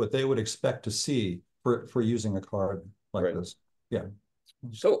 reflect what they would expect to see for using a card like this. Yeah.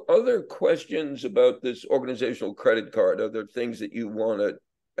 So other questions about this organizational credit card? Are there things that you want to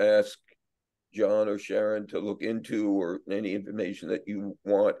ask John or Sharon to look into, or any information that you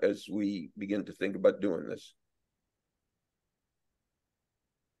want as we begin to think about doing this?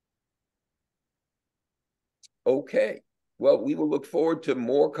 Okay. Well, we will look forward to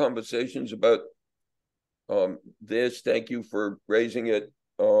more conversations about this. Thank you for raising it,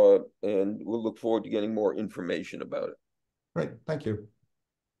 and we'll look forward to getting more information about it. Great. Thank you.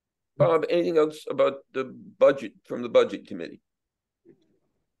 Bob, anything else about the budget from the budget committee?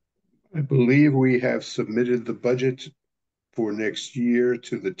 I believe we have submitted the budget for next year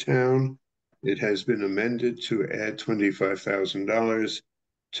to the town. It has been amended to add $25,000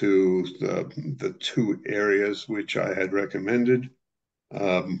 to the two areas which I had recommended.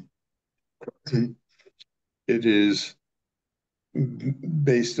 It is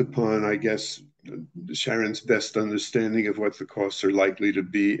based upon, I guess, Sharon's best understanding of what the costs are likely to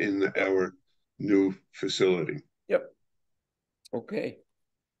be in our new facility. Yep. Okay.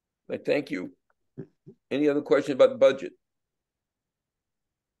 Thank you. Any other question about the budget?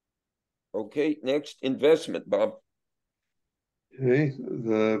 Okay, next, investment, Bob. Okay,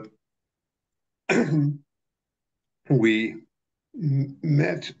 we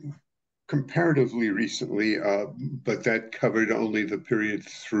met comparatively recently, but that covered only the period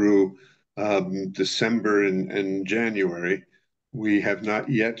through December and January. We have not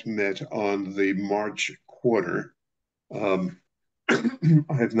yet met on the March quarter. I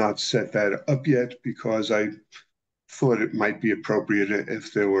have not set that up yet because I thought it might be appropriate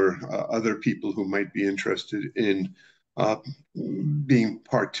if there were other people who might be interested in being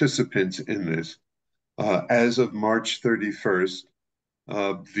participants in this. As of March 31st,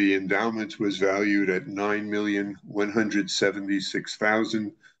 the endowment was valued at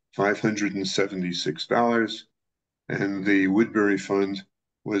 $9,176,576, and the Woodbury Fund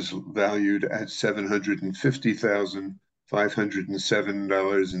was valued at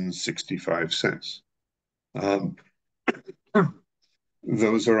 $750,507.65.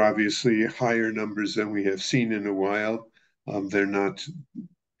 Those are obviously higher numbers than we have seen in a while. They're not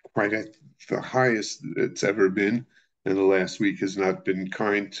quite at the highest it's ever been, and the last week has not been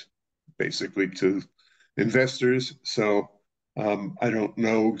kind, basically, to investors. So I don't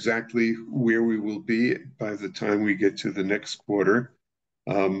know exactly where we will be by the time we get to the next quarter,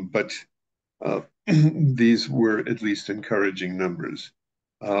 but these were at least encouraging numbers.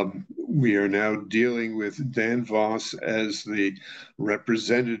 We are now dealing with Dan Voss as the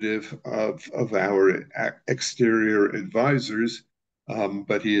representative of our exterior advisors,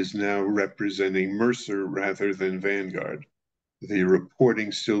 but he is now representing Mercer rather than Vanguard. The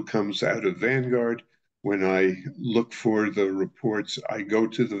reporting still comes out of Vanguard. When I look for the reports, I go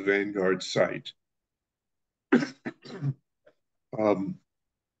to the Vanguard site.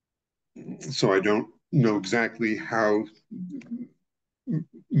 So I don't know exactly how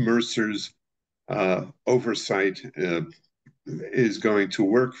Mercer's oversight is going to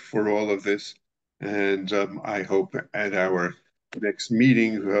work for all of this. And I hope at our next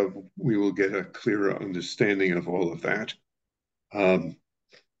meeting, we will get a clearer understanding of all of that. I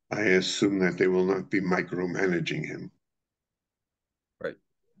assume that they will not be micromanaging him. Right.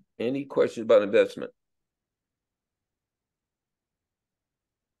 Any questions about investment?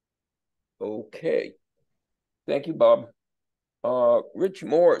 Okay. Thank you, Bob. Rich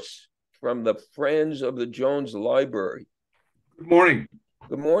Morse from the Friends of the Jones Library. Good morning.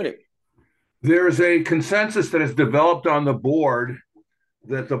 Good morning. There's a consensus that has developed on the board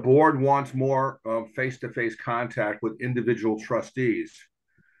that the board wants more face-to-face contact with individual trustees.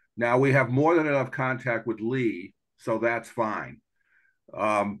 Now, we have more than enough contact with Lee, so that's fine.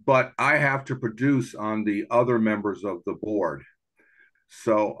 But I have to produce on the other members of the board.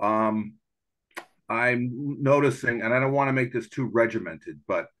 So I'm noticing, and I don't want to make this too regimented,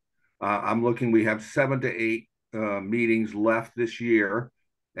 but I'm looking, we have 7 to 8 meetings left this year.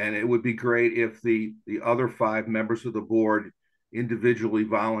 And it would be great if the other 5 members of the board individually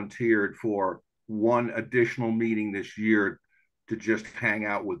volunteered for one additional meeting this year to just hang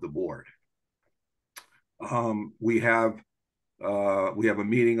out with the board. We have a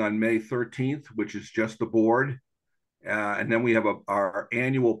meeting on May 13th, which is just the board. And then we have our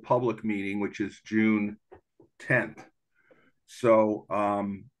annual public meeting, which is June 10th. So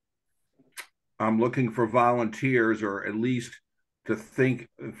I'm looking for volunteers, or at least to think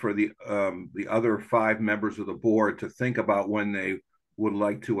for the other 5 members of the board to think about when they would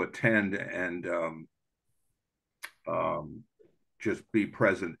like to attend and just be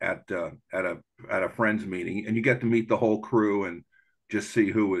present at a friends meeting, and you get to meet the whole crew and just see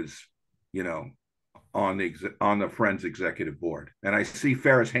who is, you know, on the Friends executive board. And I see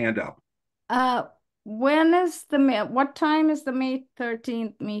Farrah's hand up. When is what time is the May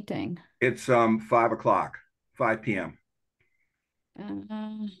 13th meeting? It's 5 o'clock, 5 p.m.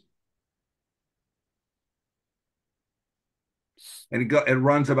 And it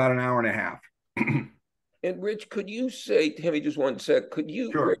runs about an hour and a half. And Rich, could you say, Tammy, just one sec,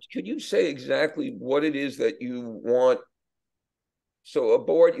 Sure. Rich, could you say exactly what it is that you want? So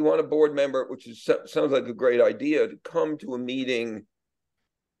you want a board member, which sounds like a great idea, to come to a meeting.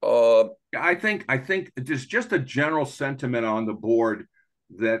 I think there's just a general sentiment on the board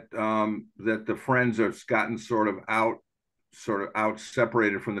that that the Friends have gotten sort of out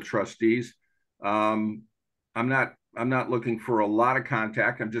separated from the trustees. I'm not looking for a lot of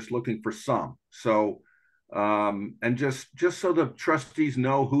contact. I'm just looking for some. So and just so the trustees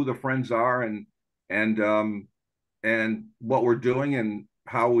know who the Friends are and what we're doing and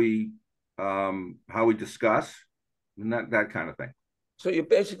how we discuss and that kind of thing. So you're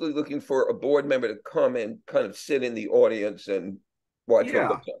basically looking for a board member to come and kind of sit in the audience and watch what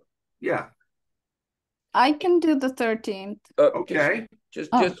goes on. Yeah. I can do the 13th. Okay. Just,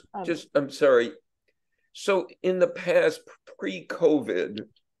 I'm sorry. So in the past, pre-COVID,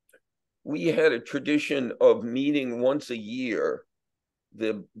 we had a tradition of meeting once a year,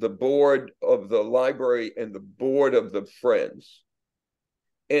 the board of the library and the board of the Friends.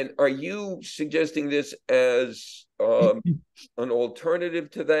 And are you suggesting this as an alternative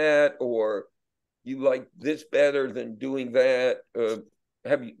to that, or you like this better than doing that?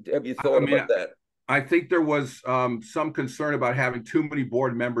 Have you thought about that? I think there was some concern about having too many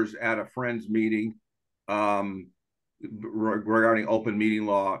board members at a Friends meeting regarding open meeting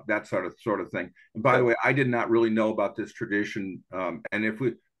law, that sort of thing. And by the way, I did not really know about this tradition. And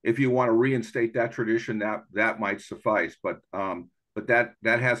if you want to reinstate that tradition, that might suffice. But that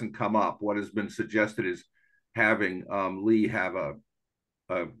hasn't come up. What has been suggested is having Lee have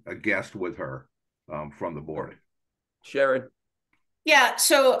a guest with her from the board. Sharon? Yeah,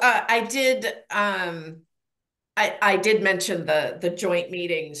 so I did mention the joint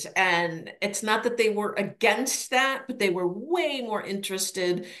meetings, and it's not that they were against that, but they were way more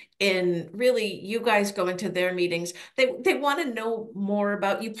interested in really you guys going to their meetings. They want to know more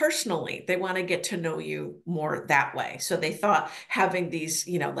about you personally. They want to get to know you more that way. So they thought having these,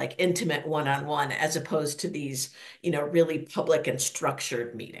 like intimate one-on-one as opposed to these, really public and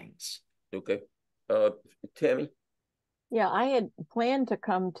structured meetings. Okay. Tammy? Yeah, I had planned to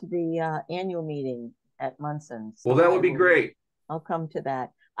come to the annual meeting at Munson. Well, So that would be great. I'll come to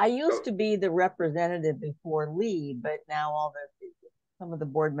that. I used to be the representative before Lee, but now some of the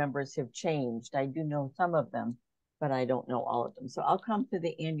board members have changed. I do know some of them, but I don't know all of them. So I'll come to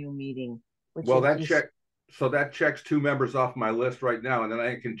the annual meeting, which Well, is that checks 2 members off my list right now, and then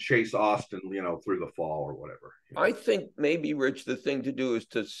I can chase Austin, through the fall or whatever. I think maybe, Rich, the thing to do is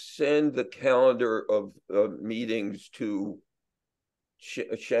to send the calendar of meetings to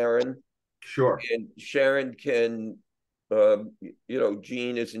Sharon. Sure. And Sharon can,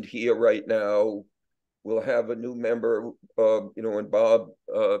 Gene isn't here right now. We'll have a new member, when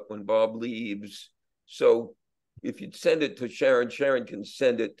Bob leaves. So if you'd send it to Sharon, Sharon can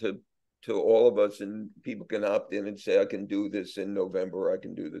send it to all of us, and people can opt in and say, I can do this in November, I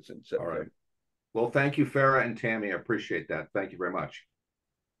can do this in September. All right. Well, thank you, Farah and Tammy. I appreciate that. Thank you very much.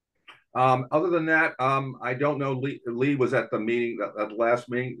 Other than that, I don't know. Lee was at the meeting, at the last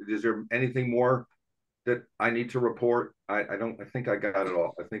meeting. Is there anything more that I need to report? I think I got it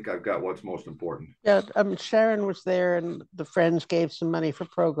all. I think I've got what's most important. Yeah, Sharon was there, and the Friends gave some money for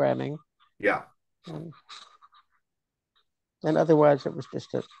programming. Yeah. And otherwise, it was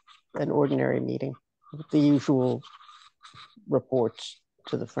just an ordinary meeting with the usual reports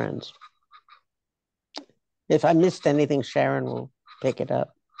to the Friends. If I missed anything, Sharon will pick it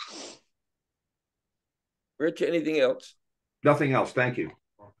up. Rich, anything else? Nothing else. Thank you.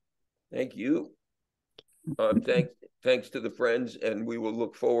 Thank you. Thanks to the Friends, and we will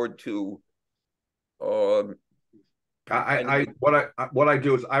look forward to. What I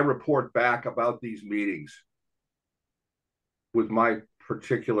do is I report back about these meetings with my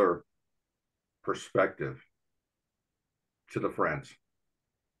particular perspective to the Friends.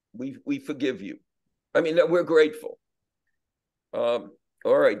 We forgive you. I mean, we're grateful. All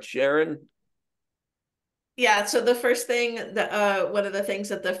right, Sharon. Yeah, so the first thing that one of the things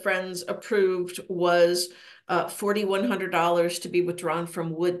that the Friends approved was $4,100 to be withdrawn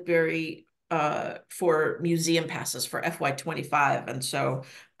from Woodbury for museum passes for FY25. And so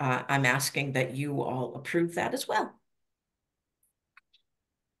I'm asking that you all approve that as well.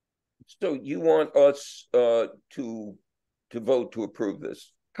 So you want us to vote to approve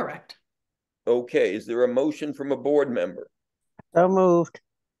this? Correct. Okay, is there a motion from a board member? So moved.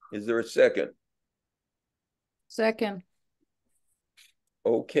 Is there a second? Second.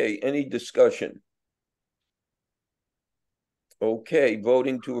 Okay, any discussion? Okay,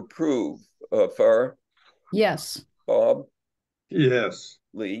 voting to approve. Farah? Yes. Bob? Yes.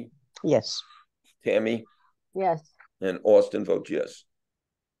 Lee? Yes. Tammy? yes. And Austin votes yes.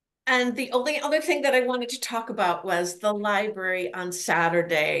 And the only other thing that I wanted to talk about was the library on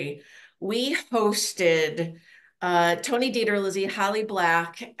Saturday. We hosted Tony Dieter, Lizzie, Holly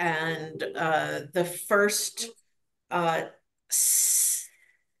Black, and the first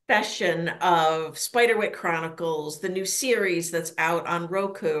session of Spiderwick Chronicles, the new series that's out on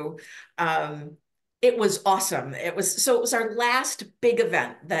Roku. It was awesome. It was our last big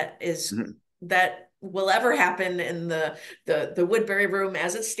event that will ever happen in the Woodbury Room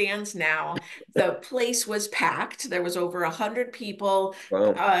as it stands now. The place was packed. There was over 100 people.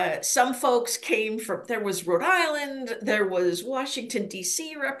 Wow. Some folks came from, there was Rhode Island, there was Washington,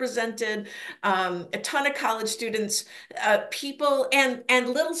 D.C. represented, a ton of college students, people and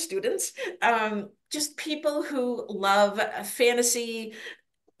little students, just people who love fantasy.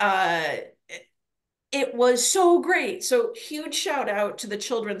 It was so great. So huge shout out to the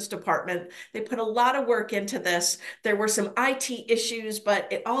children's department. They put a lot of work into this. There were some IT issues,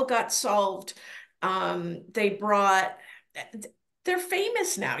 but it all got solved. They brought, they're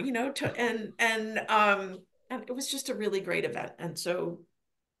famous now, and it was just a really great event. And so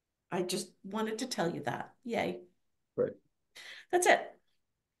I just wanted to tell you that. Yay. Right. That's it.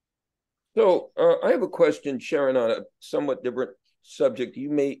 So I have a question, Sharon, on a somewhat different subject.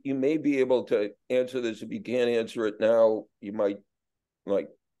 You may be able to answer this. If you can't answer it now, you might, like,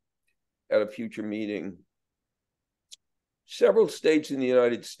 at a future meeting. Several states in the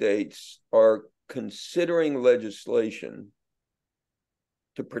United States are considering legislation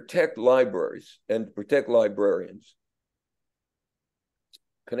to protect libraries and to protect librarians.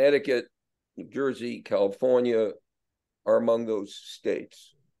 Connecticut, New Jersey, California are among those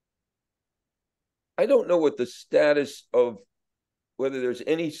states. I don't know what the status of whether there's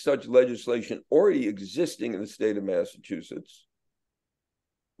any such legislation already existing in the state of Massachusetts,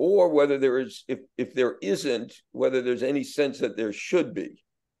 or whether there is, if there isn't, whether there's any sense that there should be.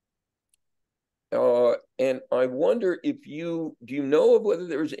 And I wonder if do you know of whether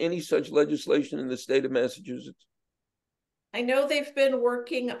there is any such legislation in the state of Massachusetts? I know they've been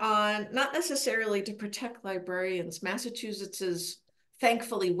working on, not necessarily to protect librarians. Massachusetts is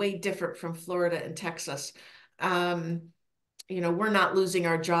thankfully way different from Florida and Texas. Um, we're not losing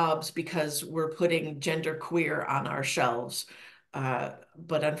our jobs because we're putting gender queer on our shelves.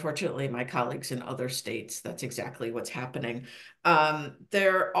 But unfortunately, my colleagues in other states, that's exactly what's happening.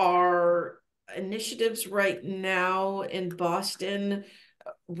 There are initiatives right now in Boston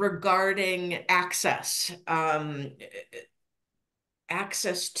regarding access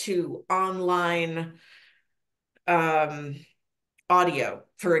to online um, audio.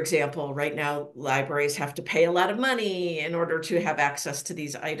 For example, right now, libraries have to pay a lot of money in order to have access to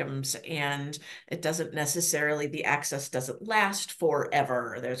these items, and it doesn't necessarily, the access doesn't last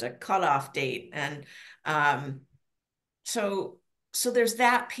forever. There's a cutoff date. And um, so, so there's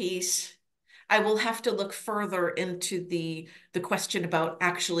that piece. I will have to look further into the question about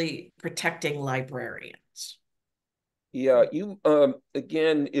actually protecting librarians. Yeah, you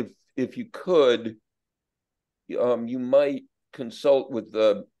again, if you could, you might consult with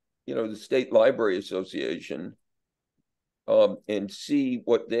the State Library Association, and see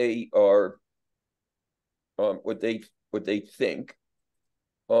what they are, what they think.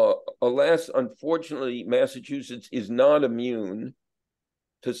 Alas, unfortunately, Massachusetts is not immune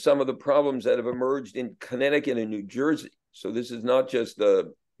to some of the problems that have emerged in Connecticut and New Jersey. So this is not just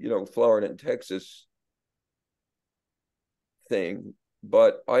the Florida and Texas thing.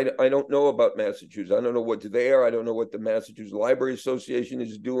 But I don't know about Massachusetts. I don't know what's there. I don't know what the Massachusetts Library Association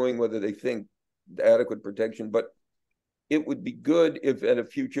is doing, whether they think adequate protection. But it would be good if at a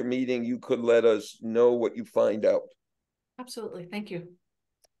future meeting you could let us know what you find out. Absolutely. Thank you.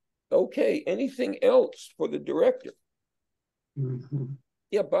 Okay. Anything else for the director? Mhm.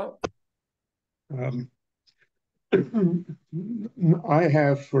 Yeah, Bob. I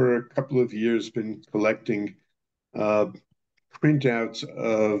have for a couple of years been collecting printouts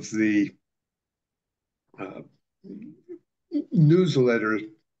of the uh, newsletter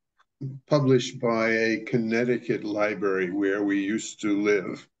published by a Connecticut library where we used to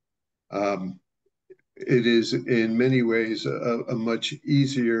live. Um, it is in many ways a much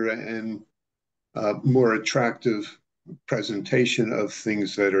easier and more attractive presentation of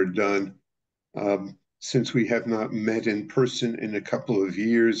things that are done. Since we have not met in person in a couple of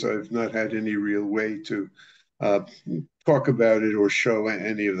years, I've not had any real way to uh, talk about it or show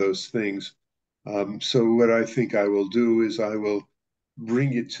any of those things. So what I think I will do is I will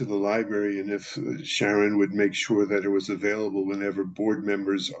bring it to the library, and if Sharon would make sure that it was available whenever board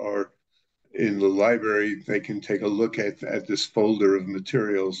members are in the library, they can take a look at this folder of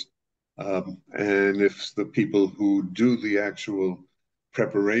materials. And if the people who do the actual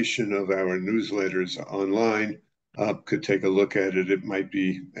preparation of our newsletters online could take a look at it, it might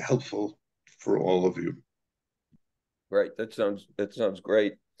be helpful for all of you. Right. That sounds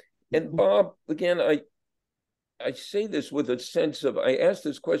great. And Bob, again, I say this with a sense of, I ask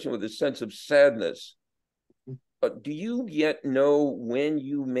this question with a sense of sadness. Do you yet know when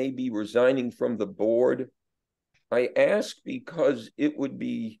you may be resigning from the board? I ask because it would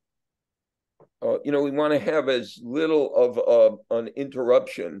be, we want to have as little of an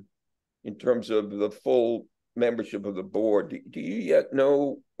interruption in terms of the full membership of the board. Do you yet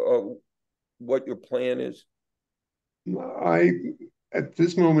know what your plan is? I, at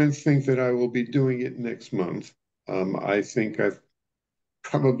this moment, think that I will be doing it next month. I think I've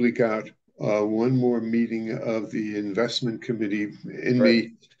probably got one more meeting of the investment committee in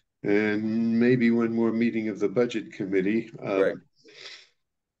Right. me, and maybe one more meeting of the budget committee, Right.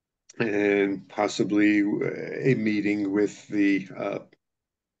 and possibly a meeting with the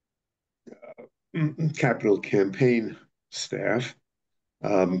capital campaign staff.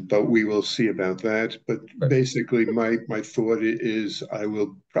 But we will see about that. But Right. basically, my thought is I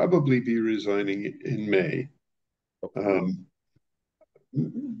will probably be resigning in May. Okay.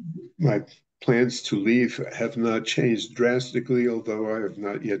 My plans to leave have not changed drastically, although I have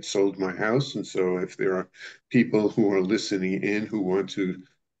not yet sold my house. And so if there are people who are listening in who want to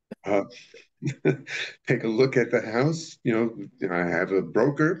uh, take a look at the house, I have a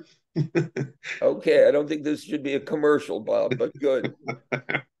broker. Okay, I don't think this should be a commercial, Bob, but good.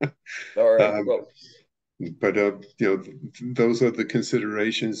 All right. Um, Well, but those are the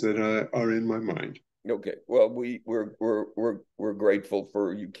considerations that are in my mind. okay. Well, we're grateful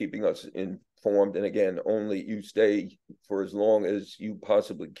for you keeping us informed, and again, only you stay for as long as you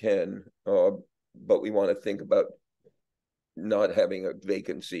possibly can. But we want to think about not having a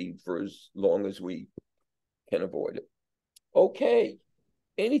vacancy for as long as we can avoid it. Okay.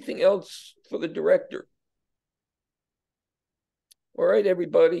 Anything else for the director? All right,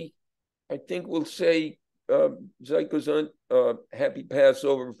 everybody. I think we'll say Zeitgesund. Happy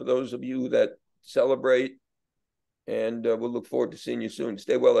Passover for those of you that celebrate. And we'll look forward to seeing you soon.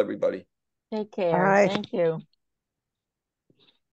 Stay well, everybody. Take care. Bye. Thank you.